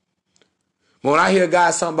 But when I hear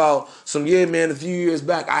guys talking about man, a few years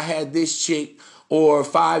back, I had this chick, or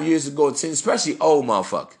 5 years ago, 10, especially old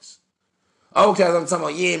motherfuckers. Okay, I'm talking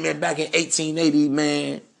about, man, back in 1880,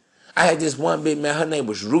 man, I had this one bitch, man, her name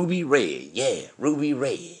was Ruby Red. Yeah, Ruby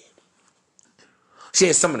Red. She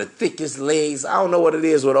had some of the thickest legs. I don't know what it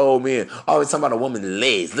is with old men. Always talking about a woman's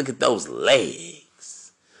legs. Look at those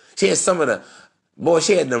legs. She had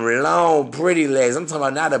she had them long, pretty legs. I'm talking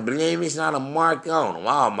about not a blemish, not a mark on them.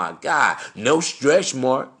 Oh, my God. No stretch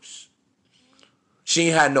marks. She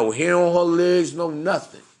ain't had no hair on her legs, no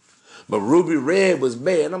nothing. But Ruby Red was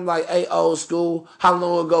bad. And I'm like, hey, old school, how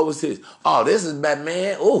long ago was this? Oh, this is back,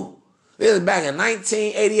 man. Ooh, this is back in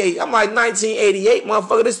 1988. I'm like, 1988,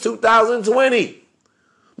 motherfucker, this 2020.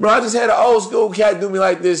 Bro, I just had an old school cat do me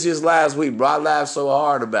like this just last week, bro. I laughed so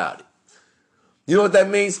hard about it. You know what that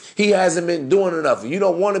means? He hasn't been doing enough. You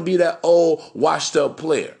don't want to be that old, washed-up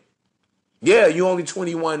player. Yeah, you're only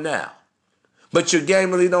 21 now. But your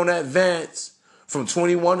game really don't advance from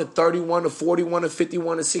 21 to 31 to 41 to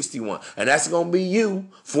 51 to 61. And that's going to be you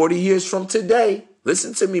 40 years from today.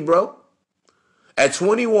 Listen to me, bro. At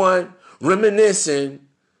 21, reminiscing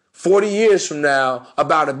 40 years from now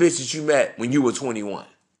about a bitch that you met when you were 21.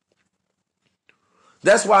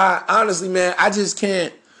 That's why, honestly, man, I just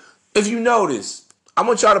can't. If you notice, I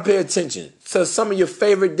want y'all to pay attention to some of your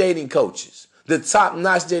favorite dating coaches, the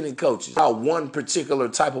top-notch dating coaches, about one particular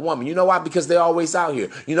type of woman. You know why? Because they're always out here.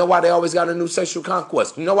 You know why? They always got a new sexual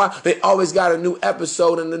conquest. You know why? They always got a new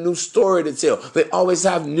episode and a new story to tell. They always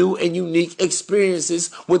have new and unique experiences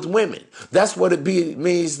with women. That's what it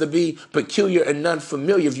means to be peculiar and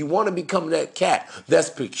unfamiliar. If you want to become that cat that's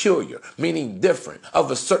peculiar, meaning different,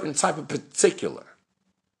 of a certain type of particular,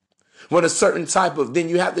 with a certain type of, then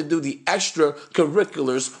you have to do the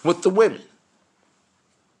extracurriculars with the women.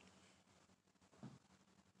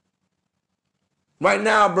 Right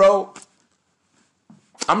now, bro,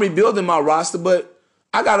 I'm rebuilding my roster, but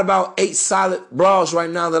I got about 8 solid bras right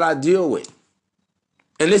now that I deal with.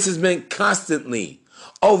 And this has been constantly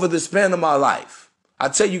over the span of my life. I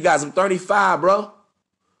tell you guys, I'm 35, bro.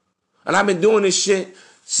 And I've been doing this shit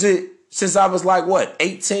since I was like,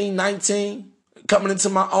 18, 19? Coming into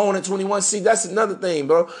my own at 21. See, that's another thing,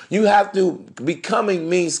 bro. You have to, becoming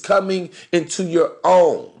means coming into your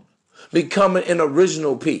own. Becoming an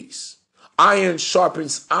original piece. Iron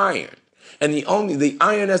sharpens iron. And the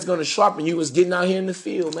iron that's going to sharpen you is getting out here in the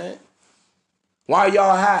field, man. Why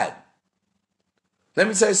y'all hiding? Let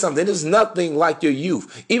me tell you something. There's nothing like your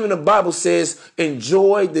youth. Even the Bible says,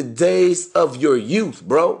 enjoy the days of your youth,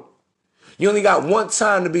 bro. You only got one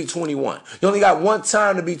time to be 21. You only got one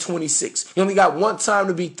time to be 26. You only got one time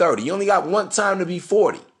to be 30. You only got one time to be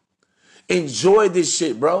 40. Enjoy this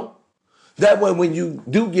shit, bro. That way when you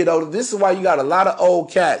do get older, this is why you got a lot of old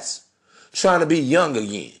cats trying to be young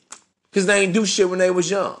again. Because they ain't do shit when they was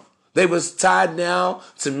young. They was tied down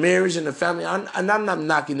to marriage and the family. And I'm not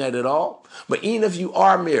knocking that at all. But even if you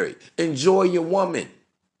are married, enjoy your woman.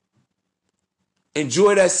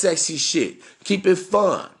 Enjoy that sexy shit. Keep it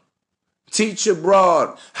fun. Teach your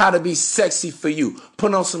broad how to be sexy for you.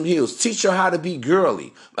 Put on some heels. Teach her how to be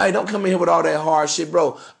girly. Hey, don't come in here with all that hard shit,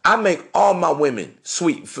 bro. I make all my women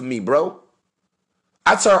sweet for me, bro.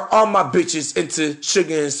 I turn all my bitches into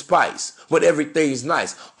sugar and spice, but everything's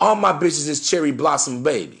nice. All my bitches is cherry blossom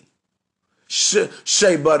baby.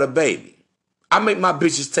 Shea butter baby. I make my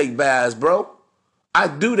bitches take baths, bro. I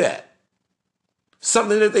do that.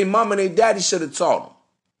 Something that their mama and their daddy should have taught them.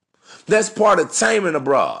 That's part of taming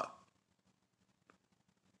abroad.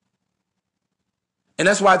 And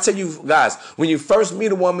that's why I tell you guys, when you first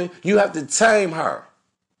meet a woman, you have to tame her.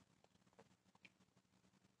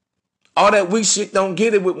 All that weak shit, don't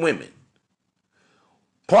get it with women.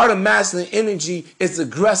 Part of masculine energy is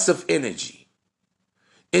aggressive energy.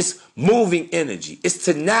 It's moving energy. It's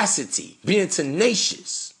tenacity, being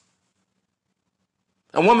tenacious.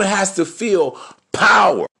 A woman has to feel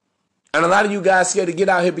power. And a lot of you guys scared to get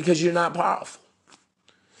out here because you're not powerful.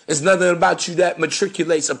 It's nothing about you that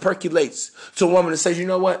matriculates or percolates to a woman that says, you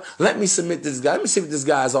know what? Let me submit this guy. Let me see what this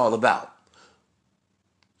guy is all about.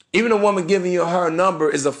 Even a woman giving you her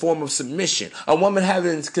number is a form of submission. A woman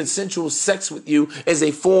having consensual sex with you is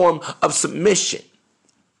a form of submission.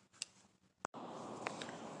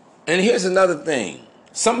 And here's another thing.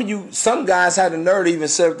 Some guys had the nerve to even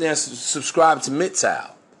sit up there and subscribe to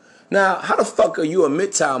MGTOW. Now, how the fuck are you a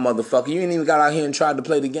MGTOW motherfucker? You ain't even got out here and tried to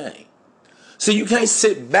play the game. So you can't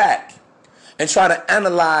sit back and try to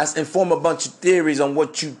analyze and form a bunch of theories on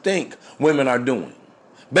what you think women are doing,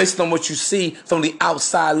 based on what you see from the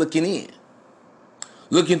outside looking in.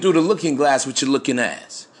 Looking through the looking glass with your looking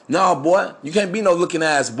ass. No, boy, you can't be no looking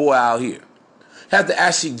ass boy out here. You have to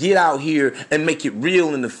actually get out here and make it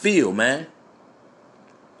real in the field, man.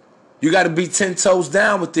 You got to be 10 toes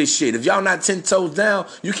down with this shit. If y'all not 10 toes down,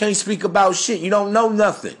 you can't speak about shit. You don't know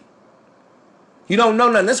nothing. You don't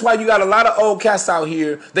know nothing. That's why you got a lot of old cats out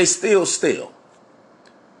here, they still.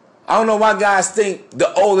 I don't know why guys think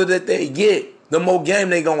the older that they get, the more game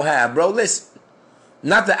they gonna have, bro. Listen,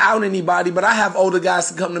 not to out anybody, but I have older guys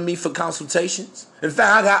that come to me for consultations. In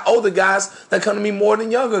fact, I got older guys that come to me more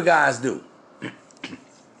than younger guys do. Well,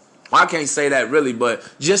 I can't say that really, but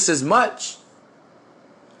just as much.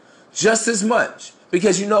 Just as much.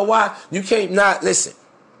 Because you know why? You can't not, listen.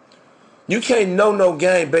 You can't know no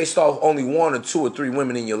game based off only 1 or 2 or 3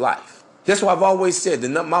 women in your life. That's what I've always said.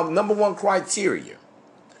 My number one criteria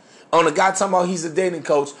on a guy talking about he's a dating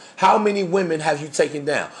coach, how many women have you taken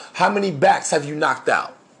down? How many backs have you knocked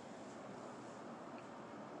out?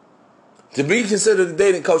 To be considered a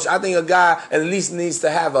dating coach, I think a guy at least needs to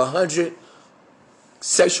have 100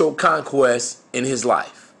 sexual conquests in his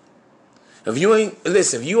life. If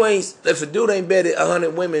a dude ain't bedded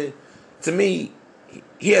 100 women, to me,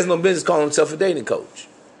 he has no business calling himself a dating coach.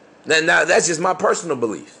 Now that's just my personal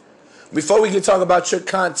belief. Before we can talk about your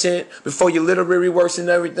content, before your literary works and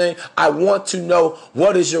everything, I want to know,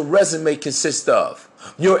 what does your resume consist of?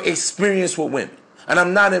 Your experience with women. And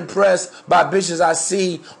I'm not impressed by bitches I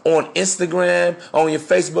see on Instagram, on your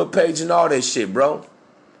Facebook page and all that shit, bro.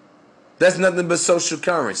 That's nothing but social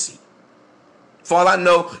currency. For all I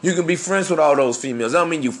know, you can be friends with all those females. That don't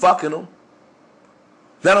mean you fucking them.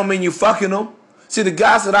 That don't mean you fucking them. See, the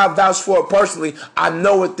guys that I vouch for personally, I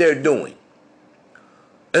know what they're doing.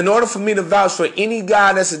 In order for me to vouch for any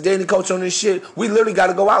guy that's a dating coach on this shit, we literally got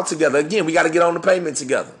to go out together. Again, we got to get on the pavement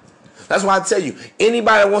together. That's why I tell you,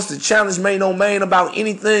 anybody that wants to challenge Main on Main about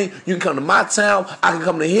anything, you can come to my town, I can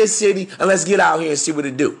come to his city, and let's get out here and see what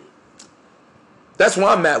it do. That's where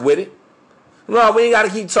I'm at with it. No, we ain't got to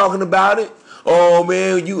keep talking about it. Oh,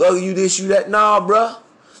 man, you this, you that. Nah, bruh.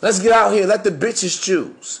 Let's get out here. Let the bitches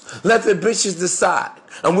choose. Let the bitches decide.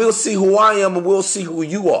 And we'll see who I am and we'll see who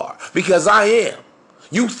you are. Because I am.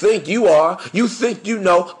 You think you are. You think you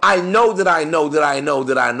know. I know that I know that I know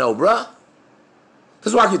that I know, bruh.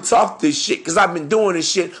 That's why I can talk this shit. Because I've been doing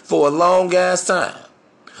this shit for a long ass time.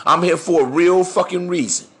 I'm here for a real fucking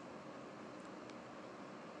reason.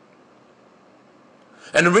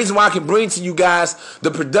 And the reason why I can bring to you guys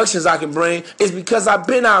the productions I can bring is because I've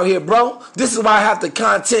been out here, bro. This is why I have the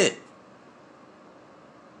content.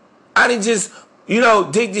 I didn't just,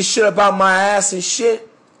 dig this shit up out my ass and shit.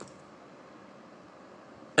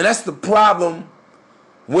 And that's the problem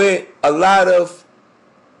with a lot of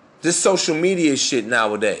this social media shit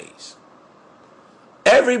nowadays.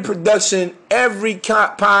 Every production, every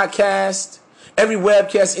podcast, every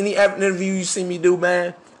webcast, any interview you see me do,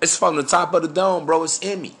 man, it's from the top of the dome, bro. It's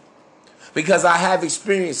in me. Because I have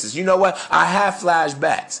experiences. You know what? I have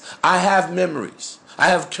flashbacks. I have memories. I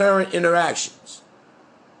have current interactions.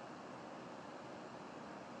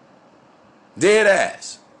 Dead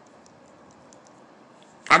ass.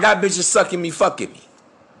 I got bitches sucking me, fucking me.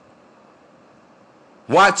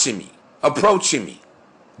 Watching me. Approaching me.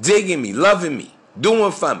 Digging me. Loving me.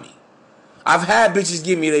 Doing for me. I've had bitches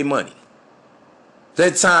give me their money. Their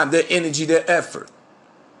time, their energy, their effort.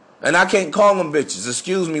 And I can't call them bitches.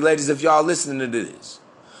 Excuse me, ladies, if y'all listening to this.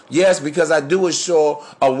 Yes, because I do assure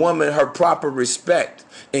a woman her proper respect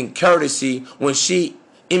and courtesy when she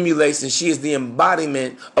emulates and she is the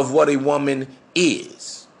embodiment of what a woman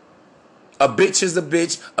is. A bitch is a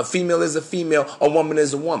bitch. A female is a female. A woman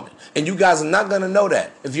is a woman. And you guys are not going to know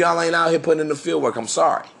that if y'all ain't out here putting in the field work. I'm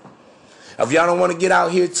sorry. If y'all don't want to get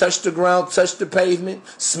out here, touch the ground, touch the pavement,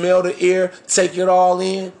 smell the air, take it all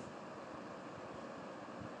in,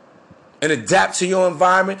 and adapt to your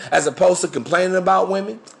environment as opposed to complaining about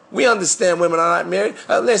women. We understand women are not married.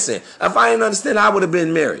 Listen, if I didn't understand, I would have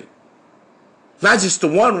been married. Not just to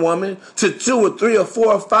one woman, to 2 or 3 or 4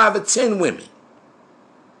 or 5 or 10 women.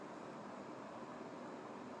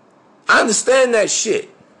 I understand that shit.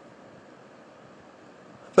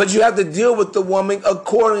 But you have to deal with the woman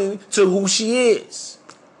according to who she is.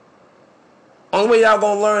 Only way y'all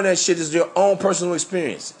gonna learn that shit is your own personal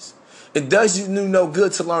experiences. It does you no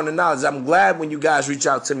good to learn the knowledge. I'm glad when you guys reach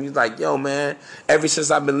out to me, like, yo, man, ever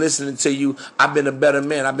since I've been listening to you, I've been a better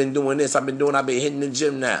man. I've been doing this. I've been hitting the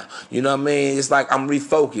gym now. You know what I mean? It's like I'm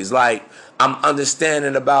refocused. Like, I'm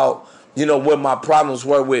understanding about, what my problems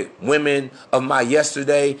were with women of my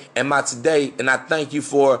yesterday and my today. And I thank you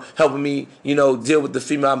for helping me, deal with the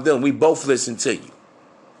female I'm dealing. We both listen to you.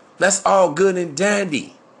 That's all good and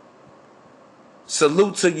dandy.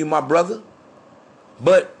 Salute to you, my brother.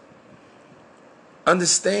 But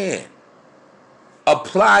understand,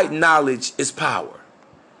 applied knowledge is power.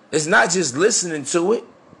 It's not just listening to it.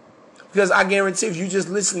 Because I guarantee if you just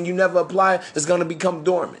listen, you never apply it, it's going to become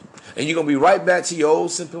dormant. And you're going to be right back to your old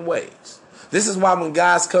simping ways. This is why when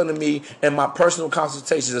guys come to me in my personal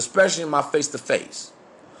consultations, especially in my face-to-face,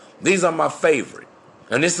 these are my favorite.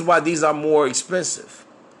 And this is why these are more expensive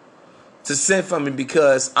to send from me,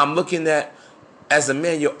 because I'm looking at, as a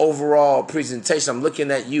man, your overall presentation. I'm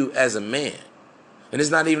looking at you as a man. And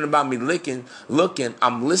it's not even about me looking,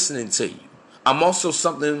 I'm listening to you. I'm also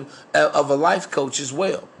something of a life coach as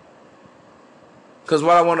well. Because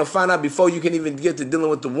what I want to find out, before you can even get to dealing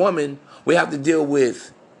with the woman, we have to deal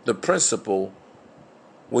with the principle,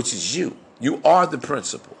 which is you. You are the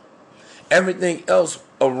principle. Everything else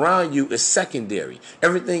around you is secondary.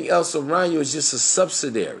 Everything else around you is just a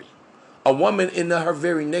subsidiary. A woman in her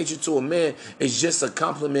very nature to a man is just a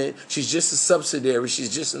complement. She's just a subsidiary.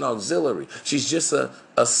 She's just an auxiliary. She's just a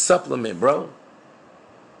supplement, bro.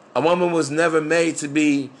 A woman was never made to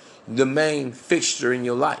be the main fixture in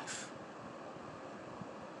your life.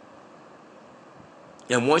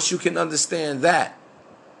 And once you can understand that,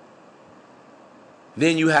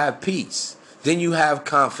 then you have peace. Then you have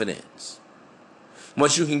confidence.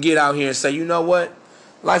 Once you can get out here and say, you know what?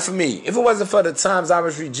 Like for me, if it wasn't for the times I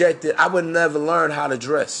was rejected, I would never learn how to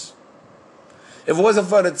dress. If it wasn't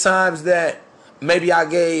for the times that maybe I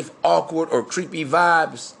gave awkward or creepy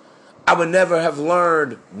vibes, I would never have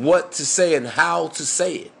learned what to say and how to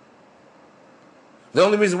say it. The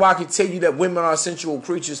only reason why I can tell you that women are sensual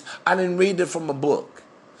creatures, I didn't read it from a book.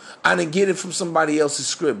 I didn't get it from somebody else's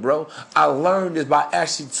script, bro. I learned this by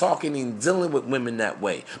actually talking and dealing with women that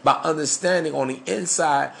way, by understanding on the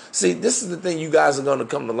inside. See, this is the thing you guys are going to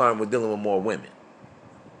come to learn with dealing with more women.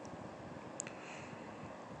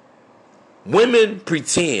 Women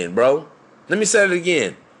pretend, bro. Let me say it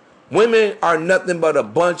again. Women are nothing but a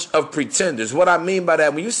bunch of pretenders. What I mean by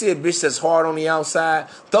that, when you see a bitch that's hard on the outside,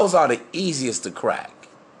 those are the easiest to crack.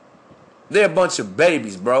 They're a bunch of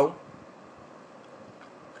babies, bro.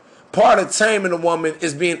 Part of taming a woman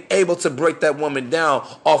is being able to break that woman down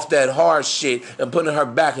off that hard shit and putting her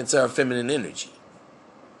back into her feminine energy.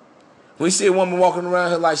 We see a woman walking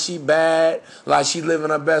around here like she bad, like she living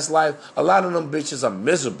her best life. A lot of them bitches are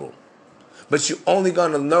miserable. But you're only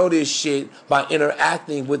going to know this shit by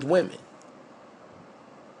interacting with women.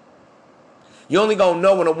 You're only going to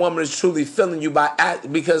know when a woman is truly feeling you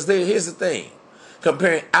because here's the thing.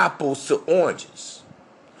 Comparing apples to oranges.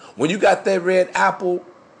 When you got that red apple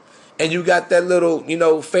and you got that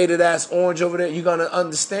little, faded ass orange over there, you're going to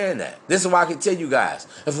understand that. This is why I can tell you guys.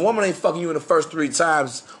 If a woman ain't fucking you in the first 3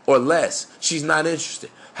 times or less, she's not interested.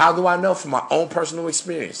 How do I know? From my own personal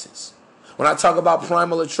experiences. When I talk about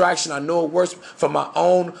primal attraction, I know it works from my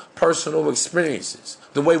own personal experiences.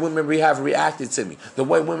 The way women have reacted to me. The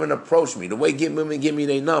way women approach me. The way women give me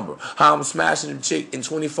their number. How I'm smashing a chick in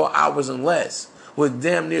 24 hours and less. With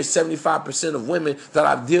damn near 75% of women that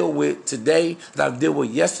I deal with today, that I deal with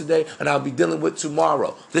yesterday, and I'll be dealing with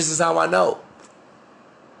tomorrow. This is how I know.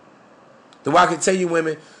 The way I can tell you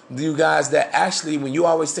women, you guys, that actually when you're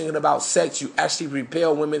always thinking about sex, you actually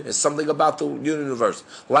repel women. It's something about the universe.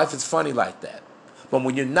 Life is funny like that. But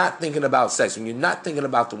when you're not thinking about sex, when you're not thinking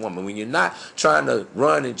about the woman, when you're not trying to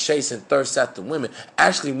run and chase and thirst after women,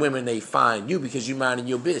 actually women, they find you because you're minding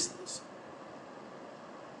your business.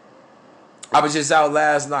 I was just out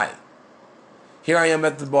last night. Here I am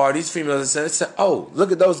at the bar. These females said, oh,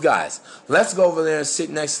 look at those guys. Let's go over there and sit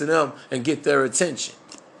next to them and get their attention.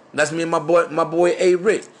 That's me and my boy A.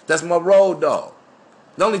 Rick. That's my road dog.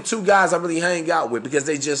 The only 2 guys I really hang out with because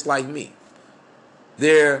they just like me.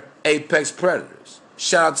 They're apex predators.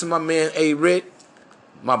 Shout out to my man A. Rick,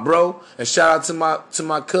 my bro, and shout out to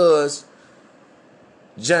my cuz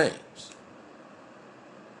James.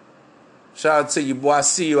 Shout out to you, boy. I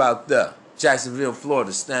see you out there. Jacksonville,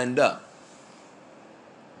 Florida, stand up.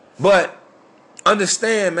 But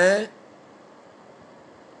understand, man,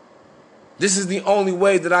 this is the only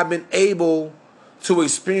way that I've been able to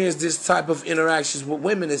experience this type of interactions with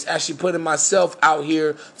women is actually putting myself out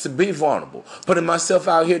here to be vulnerable, putting myself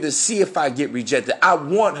out here to see if I get rejected. I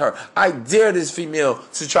want her. I dare this female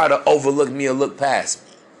to try to overlook me or look past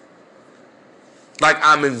me. Like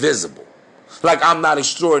I'm invisible. Like I'm not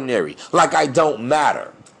extraordinary. Like I don't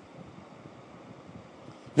matter.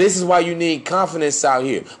 This is why you need confidence out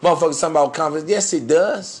here. Motherfuckers talking about confidence. Yes, it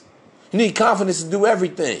does. You need confidence to do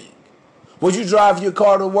everything. Would you drive your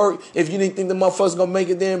car to work if you didn't think the motherfucker's going to make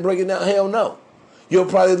it there and break it down? Hell no. You'll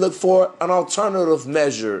probably look for an alternative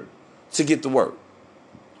measure to get to work.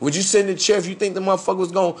 Would you sit in the chair if you think the motherfucker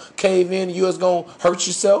was going to cave in and you was going to hurt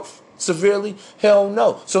yourself severely? Hell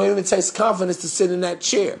no. So it even takes confidence to sit in that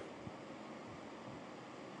chair.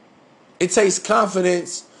 It takes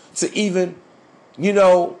confidence to even,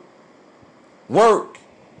 work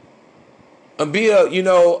and be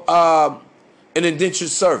an indentured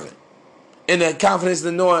servant. And that confidence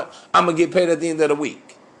in knowing I'm going to get paid at the end of the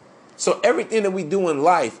week. So everything that we do in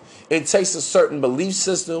life, it takes a certain belief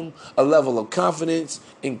system, a level of confidence,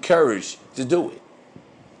 and courage to do it.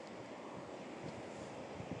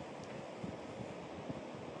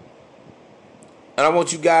 And I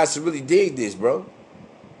want you guys to really dig this, bro.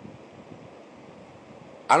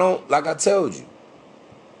 Like I told you.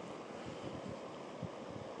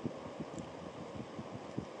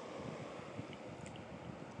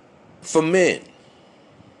 For men,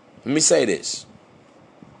 let me say this.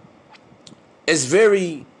 It's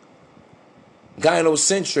very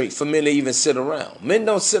gynocentric for men to even sit around. Men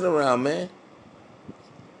don't sit around, man.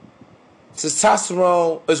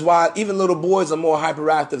 Testosterone is why even little boys are more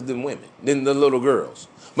hyperactive than women, than the little girls.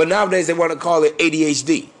 But nowadays they want to call it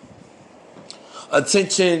ADHD.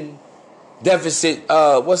 Attention deficit,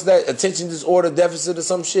 what's that? Attention disorder deficit or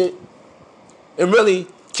some shit. And really,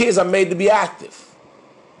 kids are made to be active.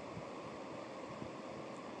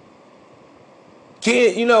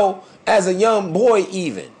 Kid, as a young boy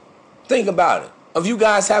even, think about it. If you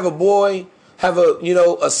guys have a boy, have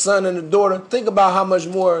a son and a daughter, think about how much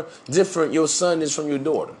more different your son is from your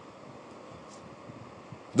daughter.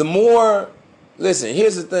 The more, listen,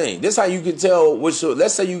 here's the thing. This is how you can tell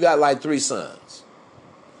let's say you got like 3 sons.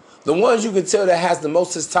 The ones you can tell that has the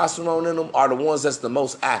most testosterone in them are the ones that's the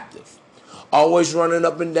most active. Always running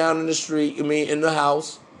up and down in the street, in the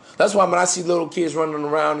house. That's why when I see little kids running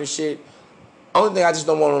around and shit, only thing I just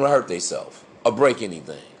don't want them to hurt themselves or break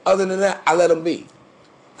anything. Other than that, I let them be.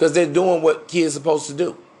 Because they're doing what kids are supposed to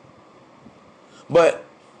do. But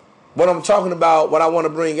what I'm talking about, what I want to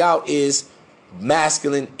bring out is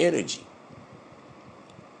masculine energy.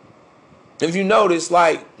 If you notice,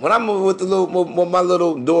 like, when I'm with my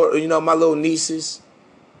little daughter, my little nieces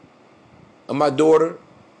and my daughter,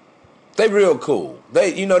 they real cool.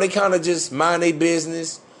 They kind of just mind their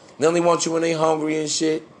business. They only want you when they hungry and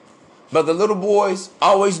shit. But the little boys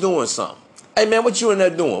always doing something. Hey, man, what you in there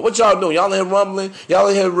doing? What y'all doing? Y'all in here rumbling? Y'all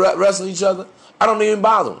in here wrestling each other? I don't even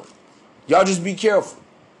bother them. Y'all just be careful.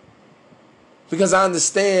 Because I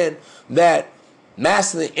understand that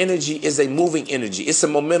masculine energy is a moving energy. It's a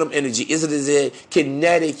momentum energy. It is a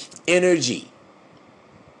kinetic energy.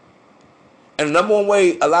 And the number one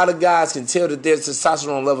way a lot of guys can tell that their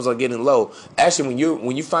testosterone levels are getting low, actually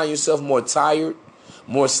when you find yourself more tired,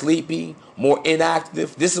 more sleepy, more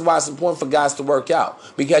inactive. This is why it's important for guys to work out.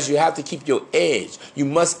 Because you have to keep your edge. You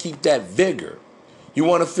must keep that vigor. You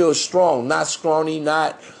want to feel strong, not scrawny,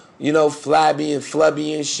 not, flabby and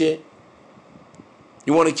flubby and shit.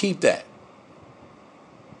 You want to keep that.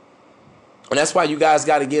 And that's why you guys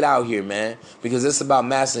got to get out here, man. Because it's about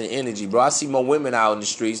masculine energy, bro. I see more women out in the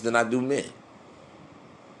streets than I do men.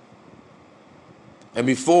 And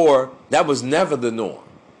before, that was never the norm.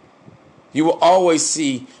 You will always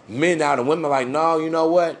see men out and women like, no, you know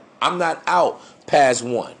what? I'm not out past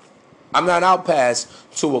 1. I'm not out past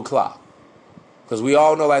 2 o'clock. Because we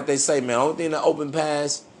all know, like they say, man, only thing that open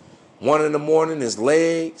past 1 in the morning is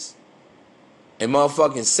legs and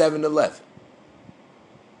motherfucking 7-Eleven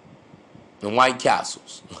and White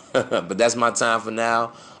Castles. But that's my time for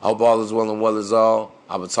now. I hope all is well and well is all.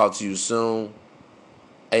 I will talk to you soon.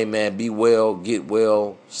 Hey, man, be well, get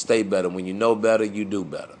well, stay better. When you know better, you do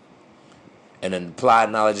better. And then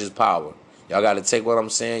applied knowledge is power. Y'all got to take what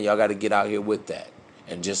I'm saying. Y'all got to get out here with that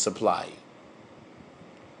and just apply it.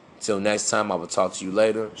 Till next time, I will talk to you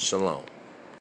later. Shalom.